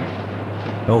head.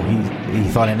 Oh, he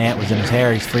thought an ant was in his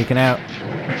hair. He's freaking out.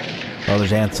 Oh,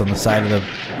 there's ants on the side of the...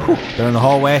 Whew, they're in the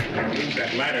hallway. Move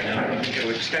that ladder down. It'll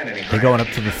extend any They're going up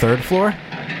to the 3rd floor?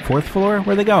 4th floor?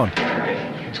 Where are they going?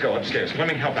 Let's go upstairs.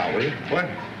 Fleming, help out, will you? What?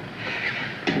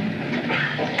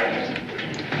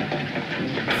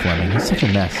 Fleming, he's such a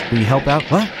mess. Will you help out?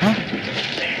 What? Huh?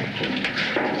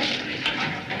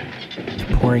 He's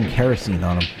pouring kerosene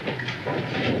on him.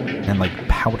 And, like,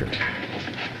 powder. What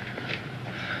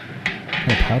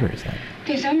kind of powder is that?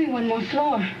 There's only one more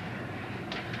floor.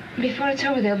 Before it's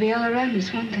over, they'll be all around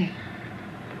us, won't they?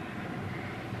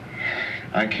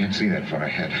 I can't see that far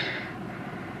ahead.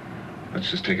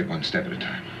 Let's just take it one step at a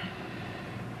time.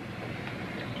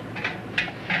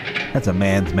 That's a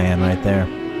man's man right there.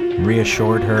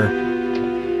 Reassured her.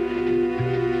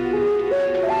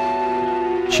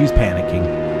 She's panicking.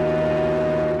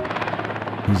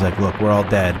 He's like, look, we're all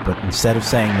dead. But instead of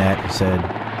saying that, he said,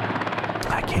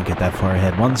 I can't get that far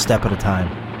ahead. One step at a time.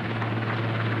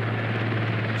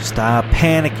 Stop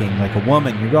panicking like a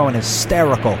woman. You're going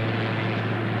hysterical.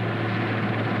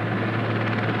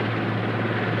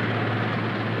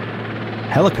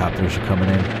 Helicopters are coming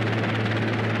in.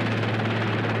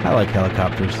 I like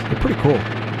helicopters. They're pretty cool.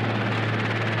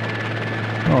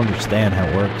 I don't understand how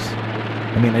it works.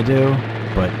 I mean, I do,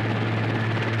 but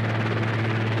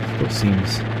it still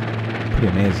seems pretty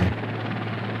amazing.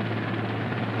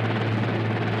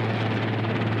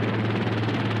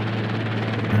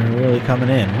 They're really coming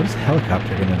in. What is the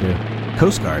helicopter going to do?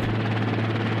 Coast Guard.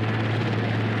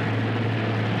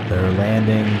 They're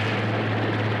landing.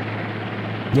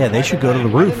 Yeah, they should go to the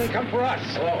roof. Why didn't they come for us?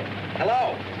 Hello?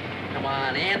 Hello? Come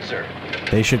on, answer.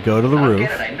 They should go to the I'll roof.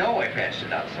 get it. I know I passed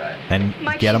it outside. And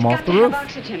Mike, get them she's off got the to roof. have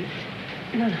oxygen.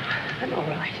 No, I'm all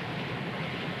right.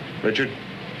 Richard?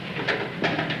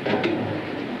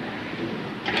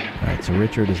 Alright, so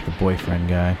Richard is the boyfriend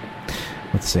guy.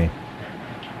 Let's see.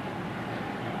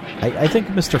 I think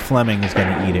Mr. Fleming is going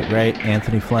to eat it, right?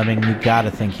 Anthony Fleming, you got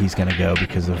to think he's going to go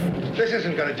because of... This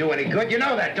isn't going to do any good. You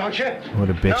know that, don't you?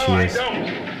 What a bitch he is. No, I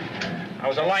don't. I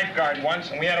was a lifeguard once,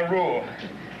 and we had a rule.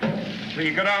 When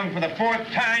you go down for the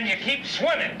 4th time, you keep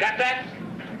swimming. Got that?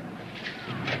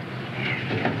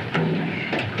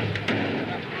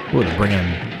 Ooh, they're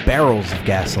bringing barrels of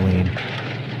gasoline.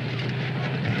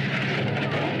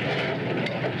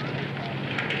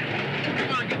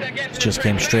 This just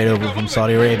came straight over from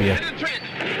Saudi Arabia.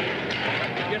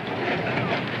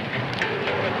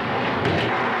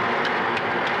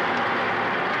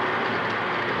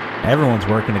 Everyone's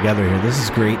working together here. This is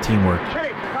great teamwork.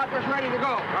 Hey, copter's ready to go.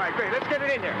 All right, great. Let's get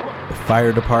it in there. The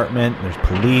fire department, there's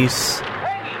police.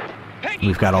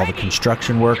 We've got all the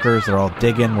construction workers. They're all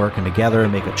digging, working together to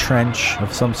make a trench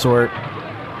of some sort.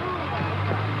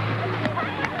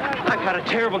 I'm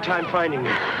terrible time finding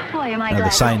you. Boy, am I The glad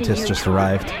to see scientist you. just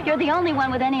arrived. You're the only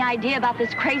one with any idea about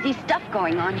this crazy stuff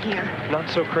going on here. Not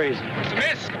so crazy.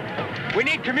 Miss, we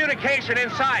need communication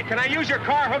inside. Can I use your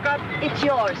car hookup? It's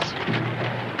yours.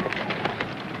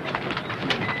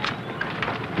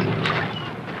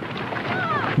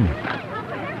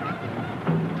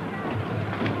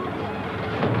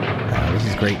 This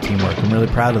is great teamwork. I'm really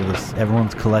proud of this.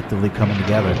 Everyone's collectively coming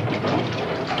together.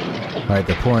 All right,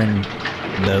 they're pouring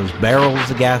those barrels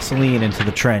of gasoline into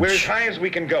the trench. We're as high as we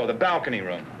can go, the balcony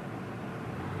room.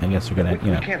 I guess we're gonna,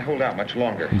 We can't hold out much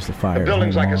longer. use the fire. The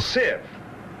building's hold like a off. sieve.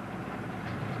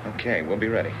 Okay, we'll be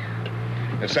ready.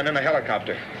 They're sending a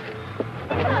helicopter.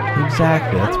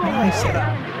 Exactly, that's what I said.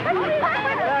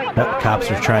 Yep, cops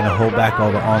are trying to hold back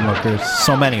all the onlookers.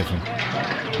 So many of them.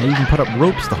 They even put up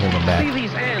ropes to hold them See, back.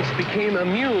 these ants became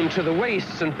immune to the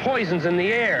wastes and poisons in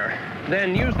the air,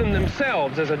 then used them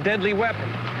themselves as a deadly weapon.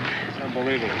 It's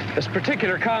unbelievable. This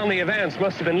particular colony of ants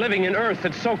must have been living in earth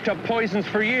that soaked up poisons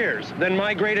for years, then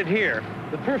migrated here.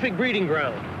 The perfect breeding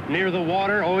ground. Near the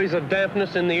water, always a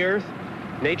dampness in the earth.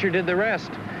 Nature did the rest.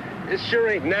 This sure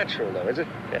ain't natural, though, is it?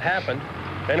 It happened.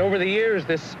 And over the years,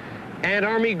 this ant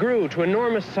army grew to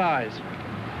enormous size.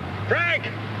 Frank!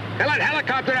 Tell that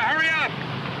helicopter to hurry up!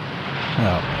 Oh,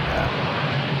 my God.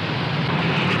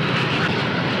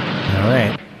 All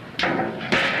right.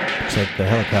 Looks like the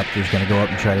helicopter's going to go up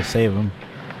and try to save him.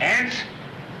 Ants?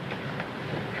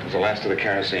 It was the last of the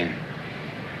kerosene.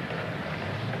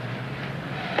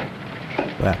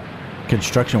 Wow.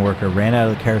 Construction worker ran out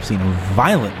of the kerosene and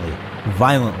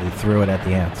violently threw it at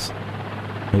the ants.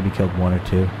 Maybe killed one or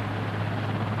two.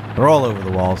 They're all over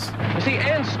the walls. You see,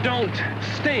 ants don't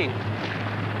sting.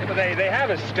 Yeah, but they have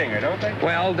a stinger, don't they?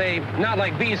 Well, not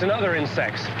like bees and other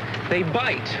insects. They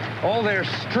bite. All their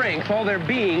strength, all their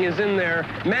being is in their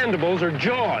mandibles or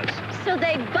jaws. So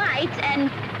they bite and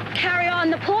carry on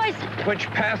the poison. Which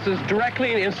passes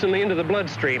directly and instantly into the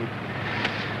bloodstream.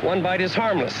 One bite is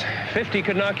harmless. 50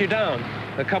 could knock you down.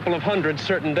 A couple of hundred,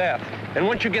 certain death. And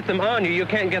once you get them on you, you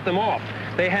can't get them off.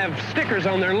 They have stickers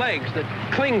on their legs that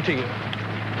cling to you.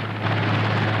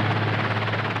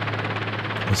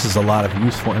 This is a lot of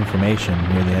useful information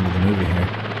near the end of the movie here.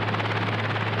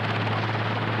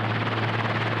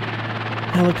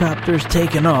 Helicopter's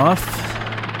taken off.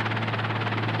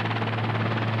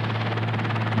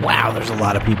 Wow, there's a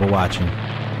lot of people watching.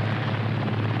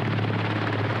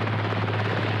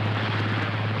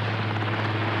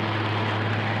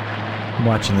 I'm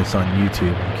watching this on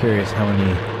YouTube. I'm curious how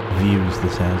many views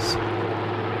this has.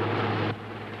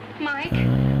 Mike?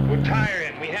 We'll tie her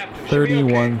in. We have to.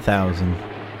 31,000.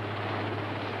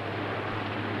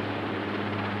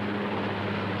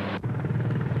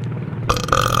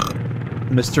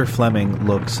 Mr. Fleming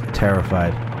looks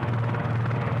terrified.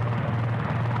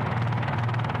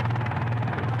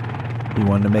 He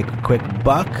wanted to make a quick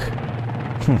buck.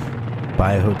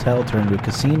 Buy a hotel, turn to a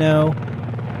casino.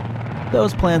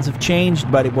 Those plans have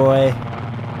changed, buddy boy.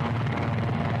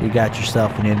 You got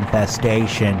yourself an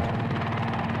infestation.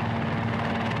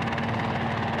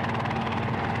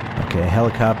 Okay, a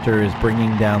helicopter is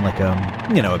bringing down like a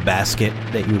basket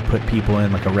that you would put people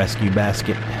in, like a rescue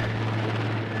basket.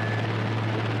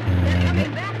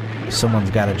 And someone's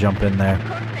got to jump in there.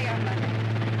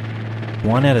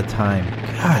 One at a time.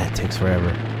 God, it takes forever.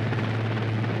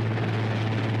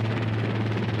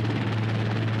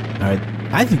 Alright,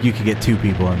 I think you could get two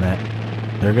people in that.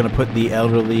 They're going to put the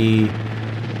elderly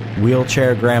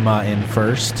wheelchair grandma in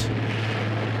first.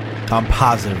 I'm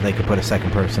positive they could put a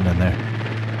second person in there.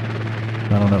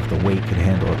 I don't know if the weight could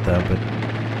handle it, though, but...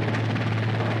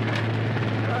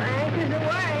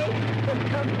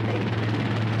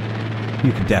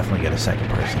 You could definitely get a second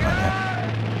person on that.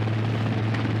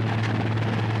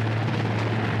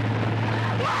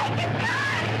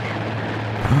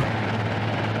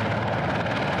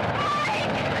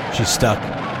 She's stuck.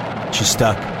 She's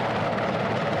stuck.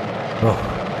 Oh,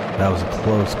 that was a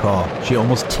close call. She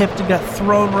almost tipped and got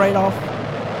thrown right off.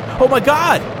 Oh my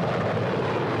God!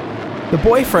 The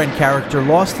boyfriend character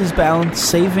lost his balance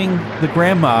saving the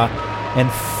grandma and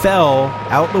fell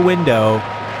out the window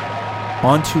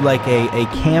onto like a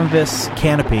canvas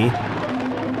canopy.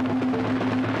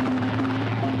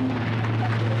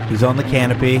 He's on the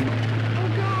canopy.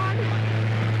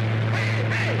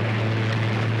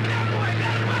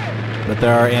 But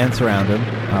there are ants around him,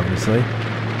 obviously.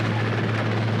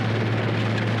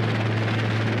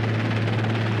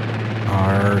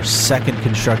 Our second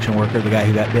construction worker, the guy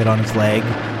who got bit on his leg,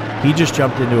 he just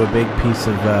jumped into a big piece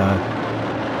of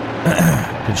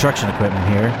construction equipment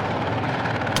here.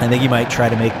 I think he might try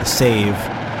to make the save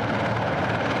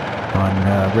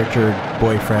on Richard,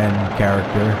 boyfriend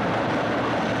character.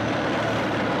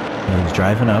 And he's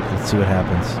driving up. Let's see what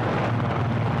happens.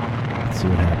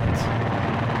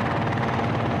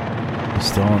 He's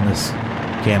still on this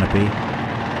canopy,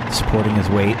 supporting his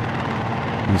weight.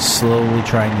 He's slowly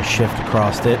trying to shift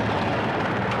across it.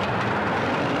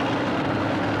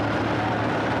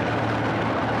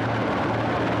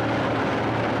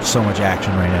 So much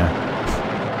action right now.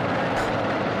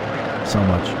 So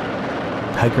much.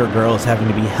 Hiker girl is having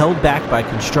to be held back by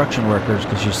construction workers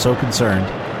because she's so concerned.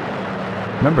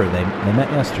 Remember, they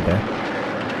met yesterday.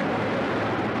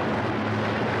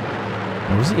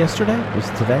 Or was it yesterday? Was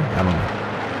it today? I don't know.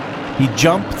 He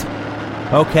jumped.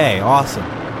 Okay, awesome.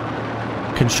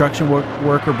 Construction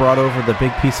worker brought over the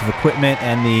big piece of equipment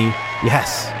and the...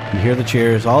 Yes, you hear the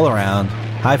cheers all around.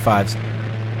 High fives.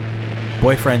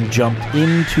 Boyfriend jumped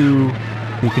into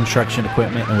the construction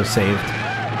equipment and was saved.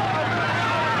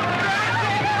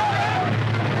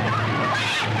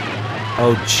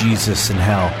 Oh, Jesus in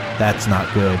hell. That's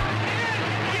not good.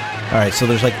 Alright, so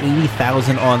there's like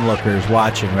 80,000 onlookers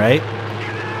watching, right?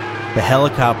 The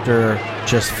helicopter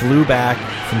just flew back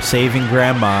from saving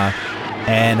Grandma,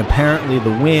 and apparently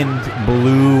the wind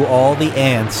blew all the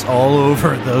ants all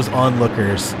over those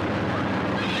onlookers.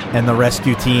 And the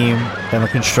rescue team, and the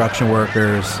construction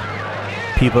workers.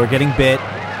 People are getting bit.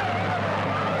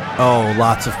 Oh,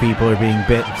 lots of people are being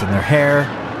bit. It's in their hair.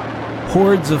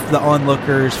 Hordes of the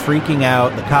onlookers freaking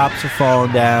out. The cops are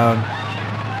falling down.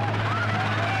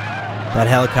 That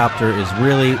helicopter is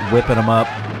really whipping them up.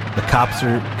 The cops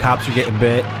are getting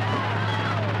bit.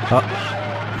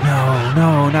 Oh,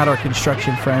 no, not our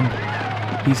construction friend.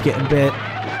 He's getting bit.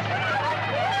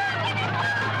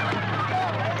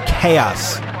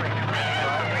 Chaos.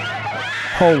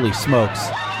 Holy smokes.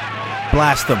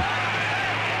 Blast them.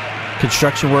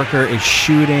 Construction worker is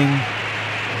shooting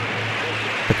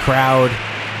the crowd,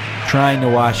 trying to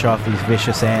wash off these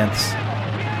vicious ants.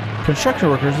 Construction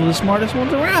workers are the smartest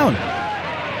ones around.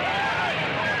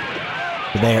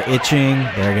 They are itching.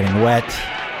 They're getting wet.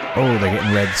 Oh, they're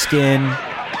getting red skin.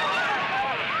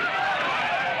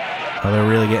 Oh, they're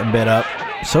really getting bit up.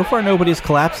 So far, nobody's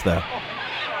collapsed, though.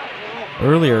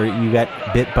 Earlier, you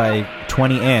got bit by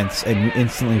 20 ants, and you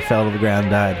instantly fell to the ground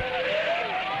and died.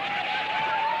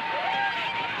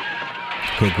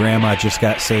 Okay, Grandma just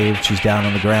got saved. She's down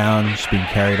on the ground. She's being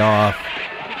carried off.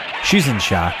 She's in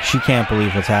shock. She can't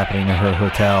believe what's happening to her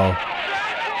hotel.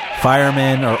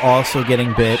 Firemen are also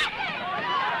getting bit.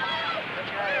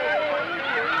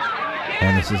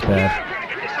 And this is bad.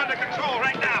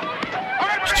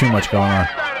 There's too much going on.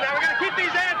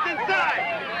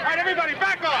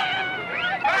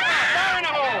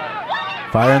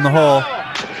 Fire in the hole.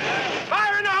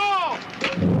 Fire in the hole.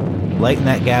 Lighten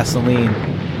that gasoline.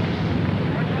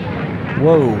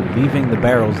 Whoa, leaving the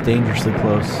barrels dangerously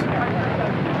close.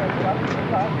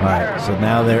 Alright, so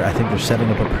now I think they're setting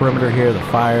up a perimeter here. The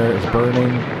fire is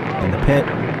burning in the pit.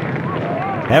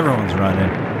 Everyone's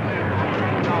running.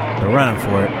 They're running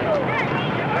for it.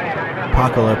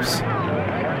 Apocalypse.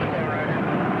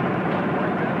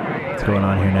 What's going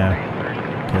on here now?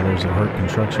 Okay, there's a hurt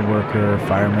construction worker,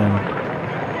 fireman.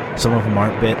 Some of them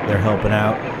aren't bit. They're helping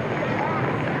out.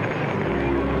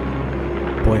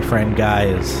 Boyfriend guy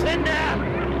is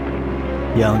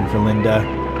yelling for Linda.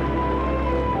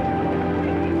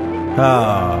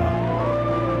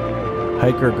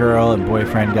 Hiker girl and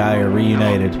boyfriend guy are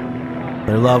reunited.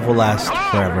 Their love will last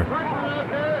forever.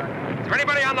 Is there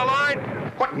anybody on the line?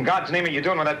 What in God's name are you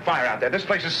doing with that fire out there? This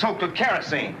place is soaked with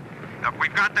kerosene. Look,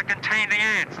 we've got to contain the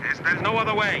ants. There's no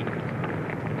other way.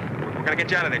 We're going to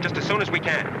get you out of there just as soon as we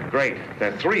can. Great.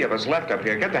 There are 3 of us left up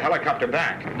here. Get the helicopter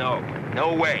back. No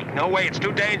way. It's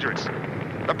too dangerous.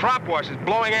 The prop wash is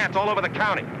blowing ants all over the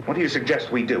county. What do you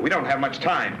suggest we do? We don't have much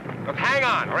time. Look, hang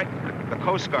on, all right? The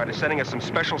Coast Guard is sending us some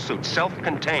special suits,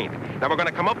 self-contained. Now, we're going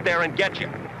to come up there and get you.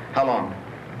 How long?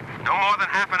 No more than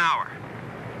half an hour.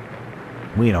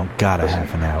 We don't got a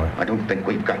half an hour. I don't think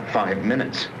we've got 5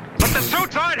 minutes. But the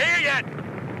suits aren't here yet!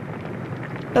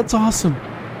 That's awesome.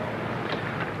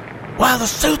 Well, the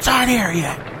suits aren't here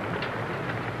yet.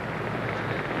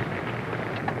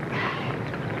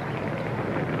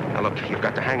 Now, look, you've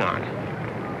got to hang on.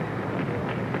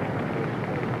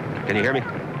 Can you hear me?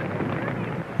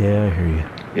 Yeah, I hear you.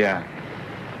 Yeah,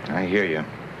 I hear you.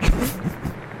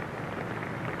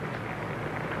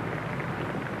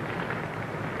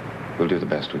 We'll do the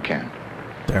best we can.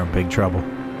 They're in big trouble.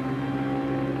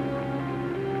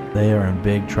 They are in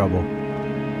big trouble.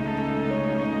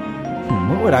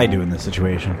 What would I do in this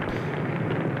situation?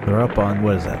 They're up on,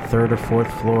 what is that, 3rd or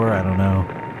 4th floor? I don't know.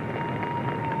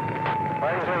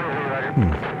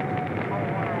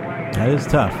 That is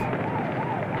tough.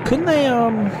 Couldn't they, I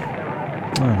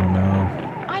don't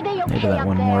know. Are they Maybe that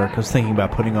wouldn't work. I was thinking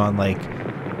about putting on, like,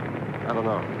 I don't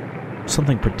know.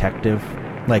 something protective,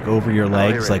 like over your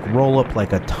legs. Like roll up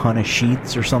like a ton of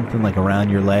sheets or something, like around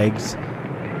your legs.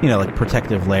 You know, like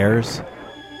protective layers.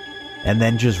 And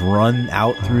then just run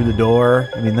out through the door.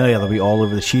 I mean, they'll be all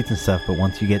over the sheets and stuff, but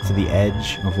once you get to the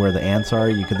edge of where the ants are,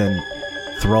 you can then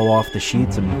throw off the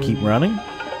sheets and keep running?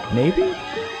 Maybe?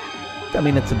 I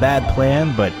mean, it's a bad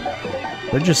plan, but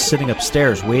they're just sitting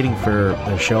upstairs waiting for...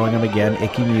 They're showing them again,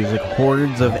 icky music,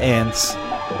 hordes of ants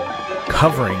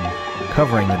covering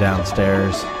the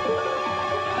downstairs.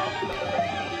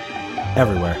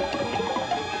 Everywhere.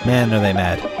 Man, are they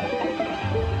mad.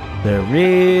 They're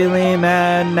really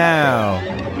mad now.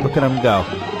 Look at them go.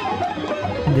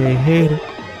 They hate it.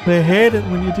 They hate it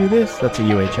when you do this. That's a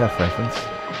UHF reference.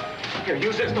 Here,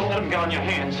 use this. Don't let them get on your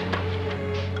hands.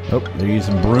 Oh, they're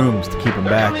using brooms to keep them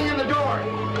back. Coming in the door.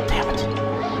 Damn it.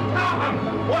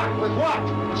 What? With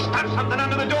what? Stuff something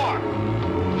under the door.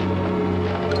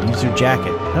 Use your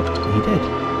jacket. Oh, he did.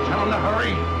 Tell him to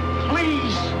hurry.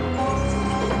 Please.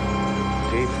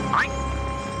 Chief?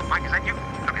 Mike, is that you?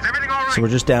 Is everything all right? So we're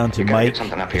just down to Mike.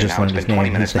 I just learned his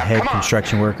name. He's the head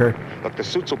construction worker. Look, the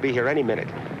suits will be here any minute.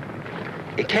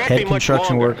 It can't Head be much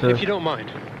construction longer, worker. If you don't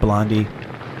mind. Blondie.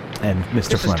 And Mr.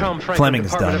 This is Fleming. Tom Franklin,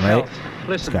 Fleming's Department done, of right? Health.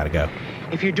 Listen. It's gotta go.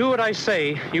 If you do what I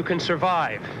say, you can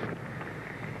survive.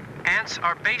 Ants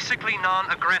are basically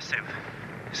non-aggressive.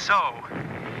 So,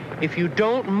 if you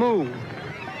don't move...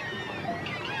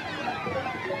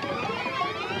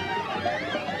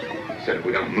 Said if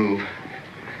we don't move,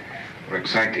 we'll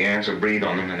excite the ants or breathe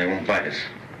on them and they won't bite us.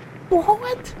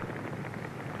 What?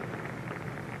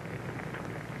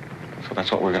 So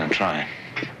that's what we're gonna try.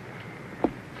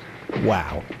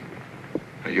 Wow.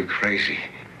 Are you crazy?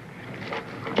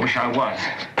 I wish I was.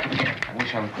 I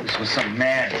wish this was some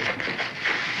mad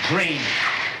dream.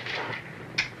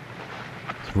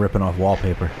 It's ripping off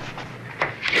wallpaper.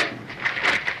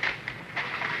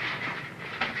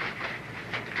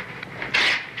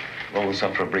 Roll this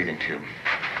up for a breathing tube.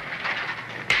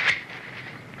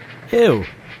 Ew.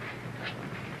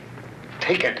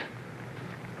 Take it.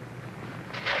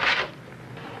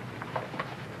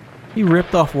 He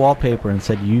ripped off wallpaper and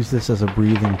said, use this as a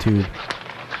breathing tube.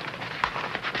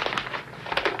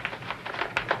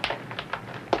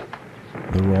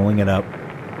 They're rolling it up.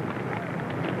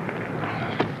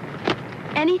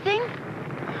 Anything?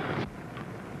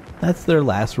 That's their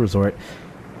last resort.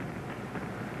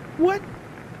 What?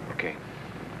 Okay.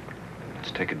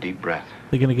 Let's take a deep breath.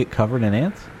 They're gonna get covered in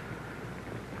ants?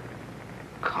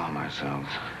 Calm ourselves.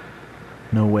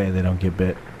 No way they don't get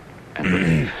bit. And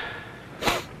believe.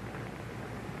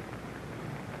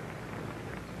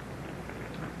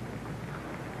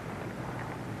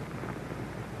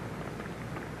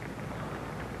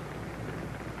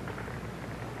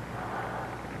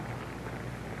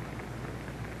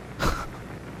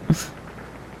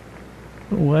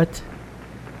 What?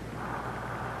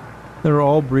 They're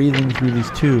all breathing through these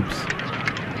tubes.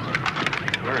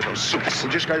 Where are those suits? I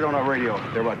just got it on our radio.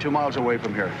 They're about 2 miles away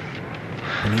from here.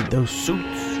 I need those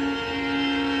suits.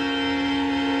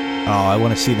 Oh, I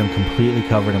want to see them completely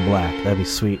covered in black. That'd be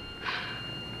sweet.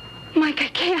 Mike, I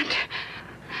can't.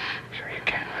 Sure you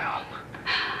can, Val.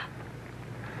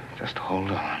 Just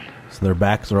hold on. So their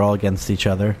backs are all against each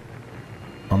other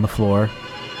on the floor.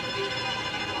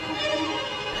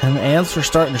 And the ants are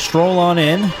starting to stroll on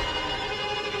in.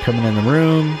 Coming in the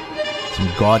room. Some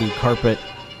gaudy carpet.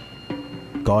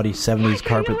 Gaudy 70s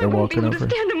carpet they're walking over.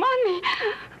 Stand them on me.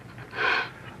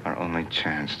 Our only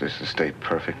chance is to stay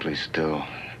perfectly still.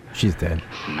 She's dead.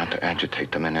 Not to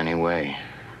agitate them in any way.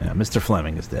 Yeah, Mr.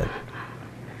 Fleming is dead.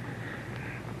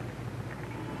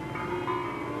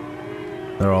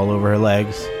 They're all over her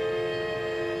legs.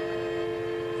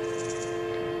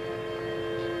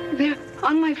 They're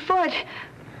on my foot.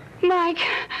 Mike.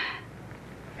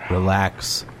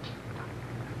 Relax.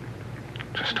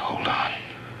 Just hold on.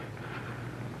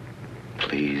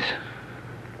 Please.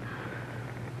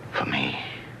 For me.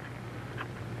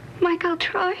 Mike, I'll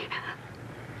try.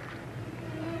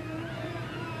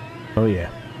 Oh, yeah.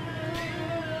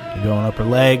 You're going up her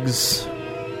legs.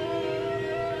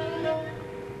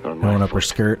 Going up her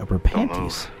skirt, up her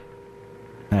panties.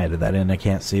 I added that in, I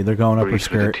can't see. They're going up her Breathe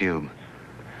through the skirt. tube.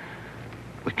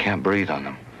 We can't breathe on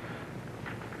them.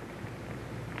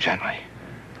 Gently.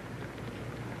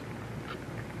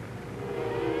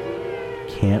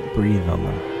 Can't breathe on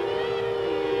them.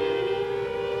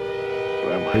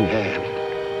 Grab my hand.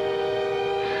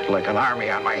 Like an army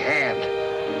on my hand.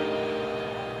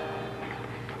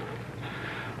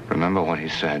 Remember what he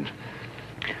said.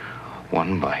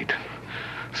 One bite.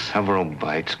 Several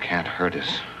bites can't hurt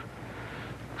us.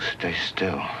 Stay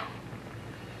still.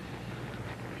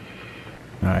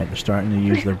 right, they're starting to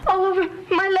use their... All over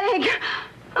my leg.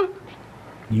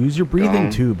 Use your breathing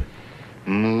tube.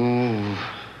 Move.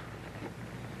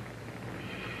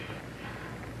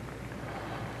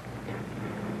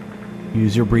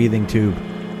 Use your breathing tube.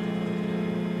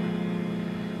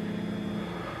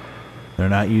 They're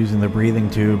not using the breathing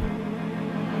tube.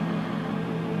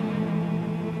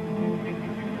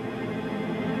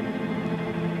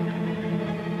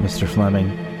 Mr.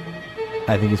 Fleming,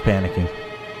 I think he's panicking.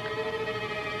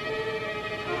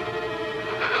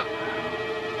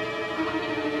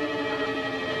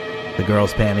 The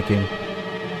girl's panicking.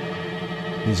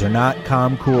 These are not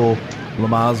calm, cool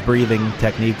Lamaze breathing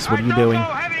techniques. What are you doing?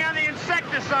 Heavy on the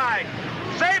insecticide.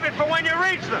 Save it for when you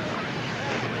reach them.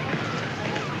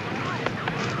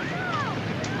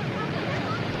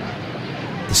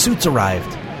 The suits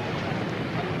arrived.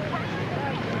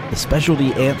 The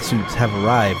specialty ant suits have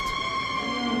arrived.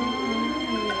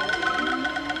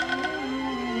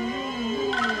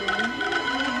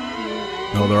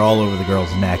 Oh, they're all over the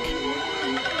girl's neck.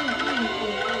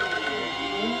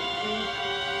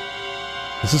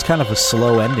 This is kind of a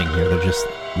slow ending here. They're just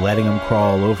letting them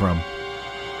crawl over him.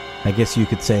 I guess you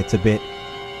could say it's a bit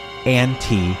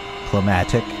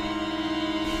anti-climatic.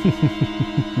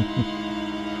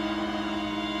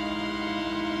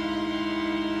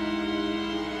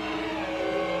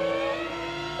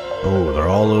 Oh, they're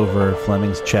all over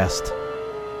Fleming's chest.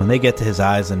 When they get to his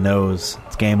eyes and nose,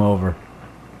 it's game over.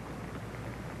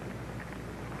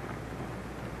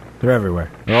 They're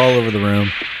everywhere. They're all over the room.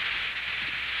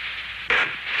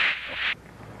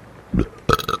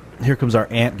 Here comes our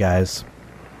ant guys.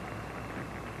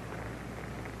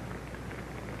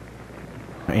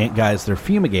 Our ant guys, they're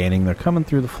fumigating. They're coming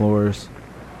through the floors.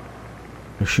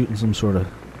 They're shooting some sort of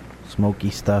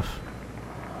smoky stuff.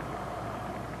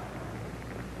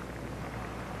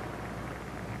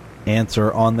 Ants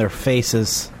are on their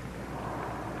faces.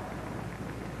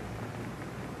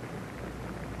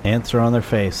 Ants are on their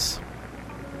face.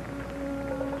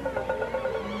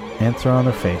 Ants are on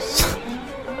their face.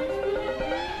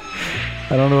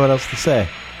 I don't know what else to say.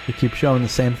 They keep showing the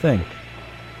same thing.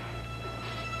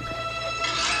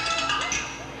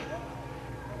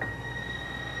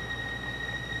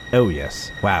 Oh,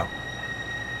 yes. Wow.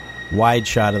 Wide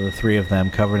shot of the three of them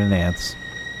covered in ants.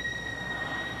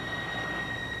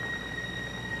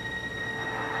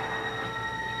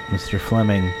 Mr.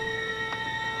 Fleming.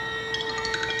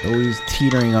 Always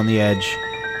teetering on the edge.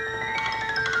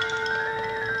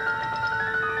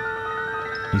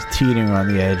 He's teetering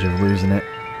on the edge of losing it.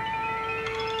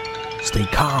 Stay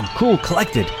calm, cool,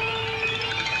 collected.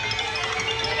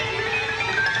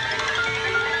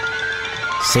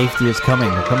 Safety is coming.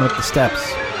 They're coming up the steps.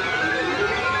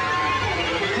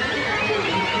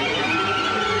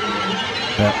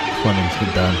 Yep, Fleming's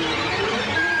good done.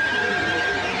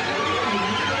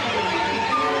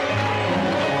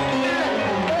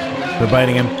 They're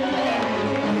biting him.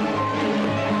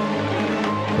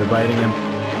 They're biting him.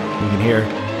 You can hear.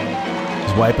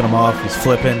 He's wiping them off. He's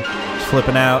flipping. He's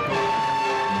flipping out.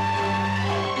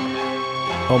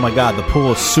 Oh my god, the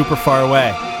pool is super far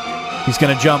away. He's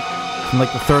going to jump from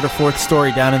like the third or fourth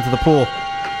story down into the pool.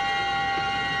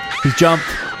 He's jumped.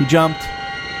 He jumped.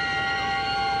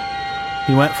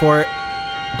 He went for it.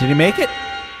 Did he make it?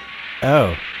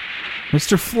 Oh.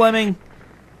 Mr. Fleming,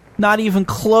 not even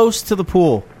close to the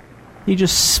pool. He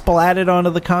just splatted onto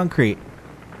the concrete.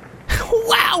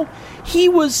 Wow! He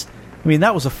was... I mean,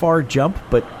 that was a far jump,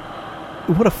 but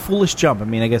what a foolish jump. I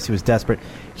mean, I guess he was desperate.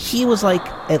 He was like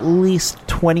at least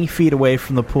 20 feet away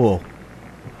from the pool.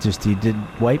 Just, he did...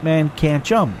 White man can't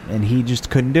jump, and he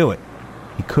just couldn't do it.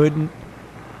 He couldn't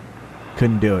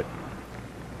do it.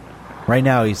 Right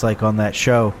now, he's like on that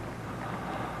show,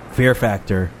 Fear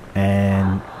Factor,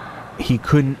 and he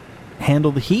couldn't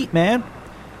handle the heat, man.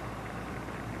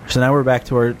 So now we're back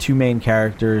to our two main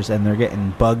characters, and they're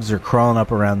getting bugs are crawling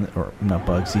up around, or not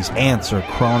bugs, these ants are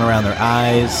crawling around their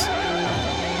eyes.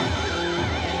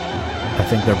 I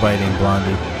think they're biting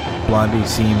Blondie. Blondie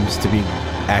seems to be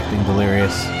acting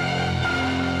delirious.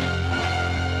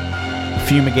 The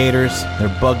fumigators, their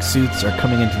bug suits are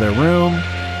coming into their room.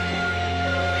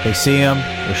 They see him,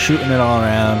 they're shooting it all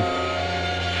around.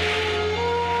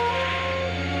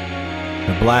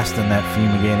 They're blasting that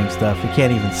fumigating stuff. You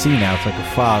can't even see now. It's like a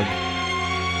fog.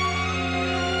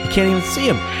 You can't even see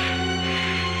him.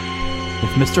 If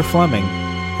Mr. Fleming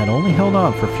had only held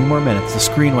on for a few more minutes, the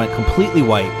screen went completely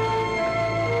white.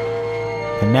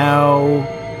 And now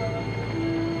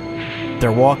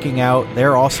they're walking out.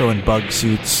 They're also in bug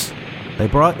suits. They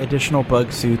brought additional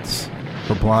bug suits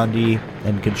for Blondie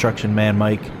and Construction Man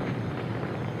Mike.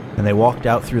 And they walked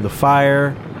out through the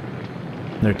fire.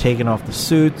 They're taking off the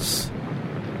suits.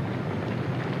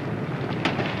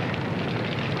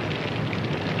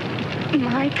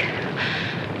 Mike,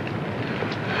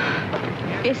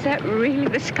 is that really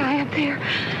the sky up there?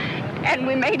 And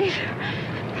we made it?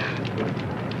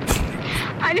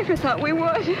 I never thought we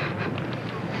would.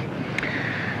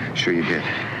 Sure you did.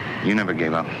 You never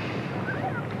gave up.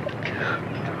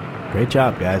 Great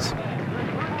job, guys.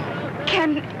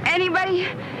 Can anybody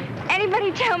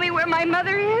tell me where my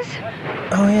mother is?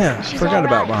 Oh, yeah. She's Forgot all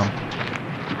about right. Mom.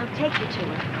 I'll take you to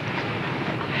her.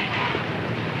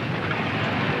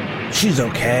 She's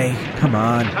okay. Come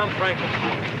on. Tom Franklin,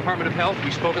 Department of Health.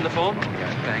 We spoke on the phone?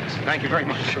 Yeah, thanks. Thank you very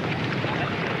much.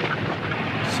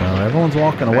 So everyone's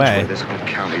walking away. Eventually, this whole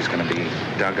county's going to be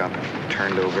dug up,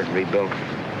 turned over, and rebuilt.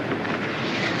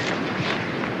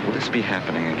 Will this be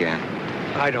happening again?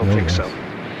 I don't think so.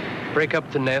 Break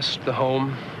up the nest, the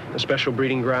home, the special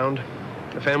breeding ground.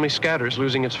 The family scatters,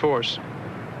 losing its force.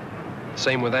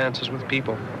 Same with ants as with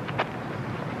people.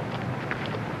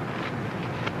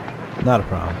 Not a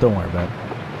problem. Don't worry about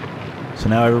it. So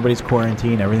now everybody's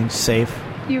quarantined. Everything's safe.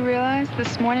 You realize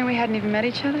this morning we hadn't even met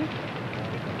each other?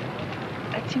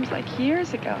 That seems like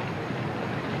years ago.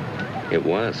 It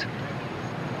was.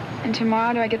 And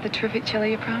tomorrow, do I get the terrific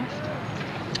chili you promised?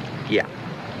 Yeah.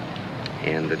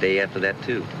 And the day after that,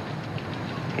 too.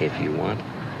 If you want.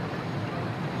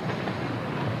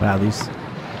 Wow, this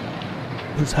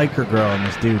hiker girl and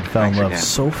this dude fell in love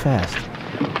so fast.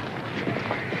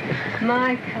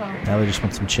 Michael. Now they just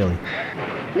want some chili.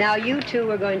 Now you two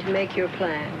are going to make your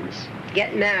plans.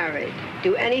 Get married.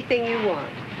 Do anything you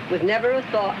want. With never a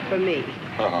thought for me.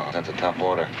 Oh, that's a tough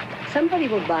order. Somebody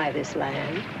will buy this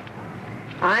land.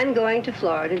 I'm going to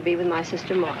Florida to be with my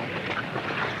sister Margaret.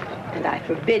 And I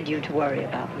forbid you to worry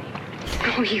about me.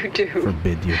 Oh, you do.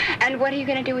 Forbid you. And what are you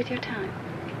going to do with your time?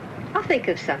 I'll think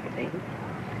of something.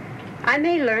 I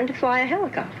may learn to fly a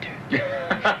helicopter.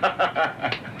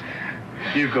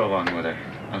 You go along with her.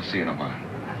 I'll see you in a while.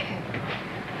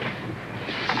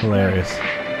 Hilarious.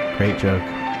 Great joke.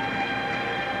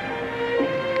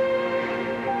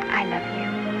 I love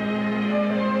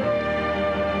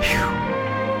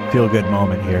you. Feel good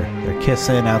moment here. They're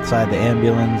kissing outside the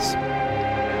ambulance.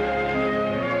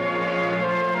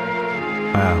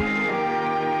 Wow.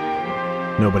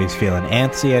 Nobody's feeling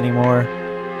antsy anymore.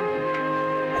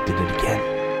 I did it again.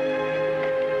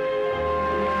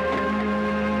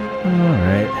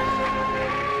 Alright.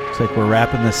 Looks like we're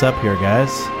wrapping this up here,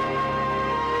 guys.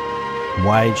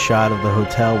 Wide shot of the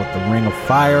hotel with the ring of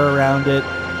fire around it.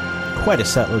 Quite a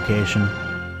set location.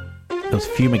 Those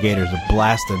fumigators are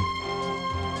blasting.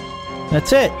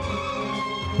 That's it.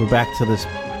 We're back to this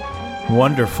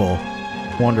wonderful,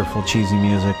 wonderful cheesy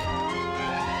music.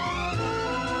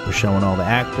 We're showing all the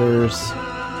actors,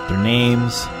 their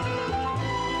names.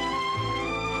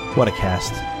 What a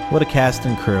cast. What a cast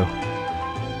and crew.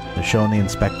 They're showing the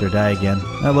inspector die again.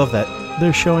 I love that.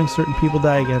 They're showing certain people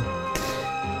die again.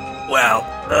 Well,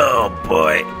 oh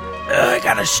boy. I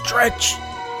gotta stretch.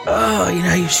 Oh, you know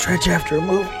how you stretch after a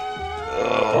movie?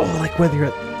 Oh, like whether you're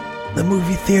at the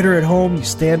movie theater at home, you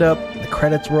stand up, the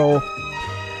credits roll.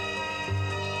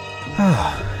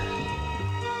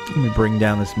 Let me bring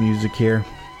down this music here.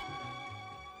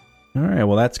 Alright,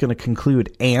 well that's going to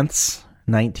conclude Ants,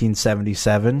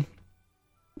 1977.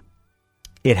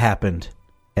 It Happened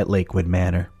at Lakewood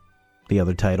Manor, the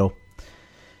other title.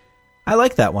 I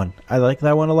like that one. I like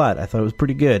that one a lot. I thought it was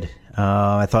pretty good.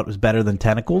 I thought it was better than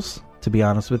Tentacles, to be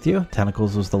honest with you.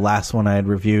 Tentacles was the last one I had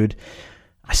reviewed.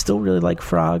 I still really like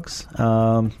Frogs.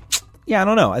 Yeah, I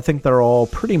don't know. I think they're all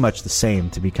pretty much the same,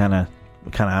 to be kind of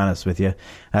honest with you.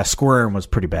 Squirm was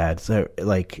pretty bad. So,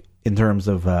 like, in terms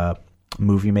of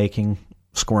movie making,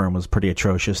 Squirm was pretty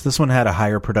atrocious. This one had a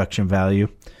higher production value,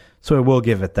 so I will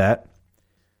give it that.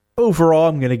 Overall,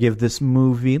 I'm going to give this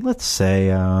movie, let's say,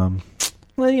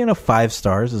 5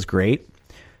 stars is great.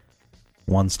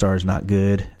 1 star is not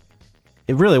good.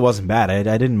 It really wasn't bad. I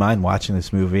didn't mind watching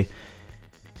this movie,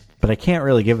 but I can't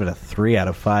really give it a 3 out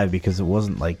of 5 because it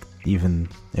wasn't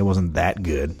it wasn't that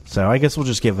good. So I guess we'll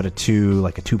just give it a 2,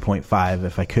 like a 2.5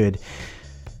 if I could.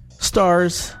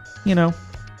 Stars, Well,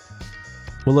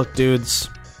 look, dudes,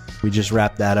 we just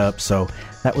wrapped that up. So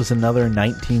that was another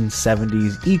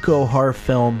 1970s eco-horror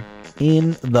film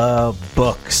in the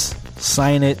books.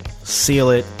 Sign it, seal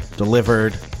it,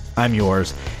 delivered. I'm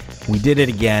yours. We did it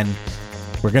again.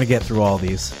 We're going to get through all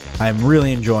these. I'm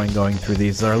really enjoying going through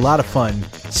these. They're a lot of fun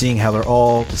seeing how they're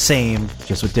all the same,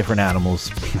 just with different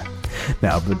animals.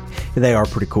 No, but they are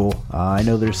pretty cool. I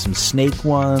know there's some snake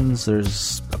ones.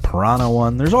 There's a piranha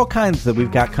one. There's all kinds that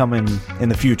we've got coming in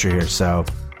the future here. So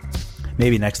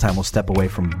maybe next time we'll step away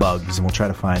from bugs and we'll try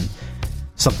to find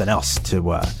something else to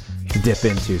dip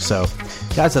into. So,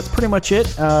 guys, that's pretty much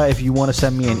it. If you want to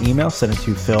send me an email, send it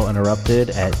to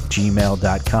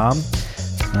philinterrupted@gmail.com.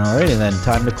 All right, and then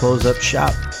time to close up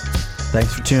shop.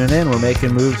 Thanks for tuning in. We're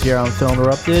making moves here on Phil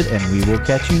Interrupted, and we will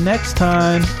catch you next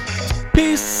time.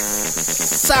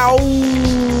 Peace out.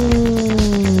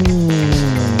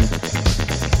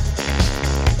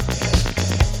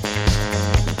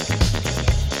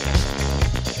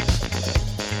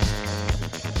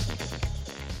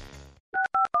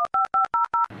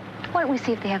 Why don't we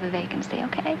see if they have a vacancy,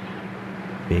 okay?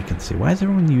 Vacancy. Why is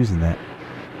everyone using that?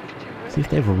 See if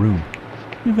they have a room.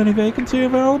 You have any vacancy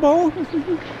available?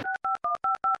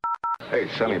 Hey,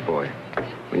 Sonny boy,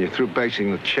 when you're through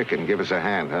basting the chicken, give us a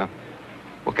hand, huh?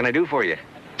 What can I do for you?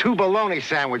 2 bologna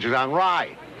sandwiches on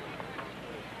rye.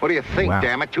 What do you think, Wow.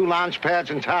 damn it? 2 lounge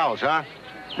pads and towels, huh?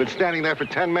 Been standing there for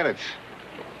 10 minutes.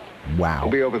 Wow. I'll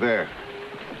be over there.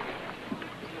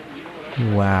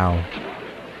 Wow.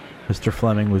 Mr.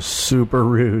 Fleming was super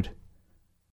rude.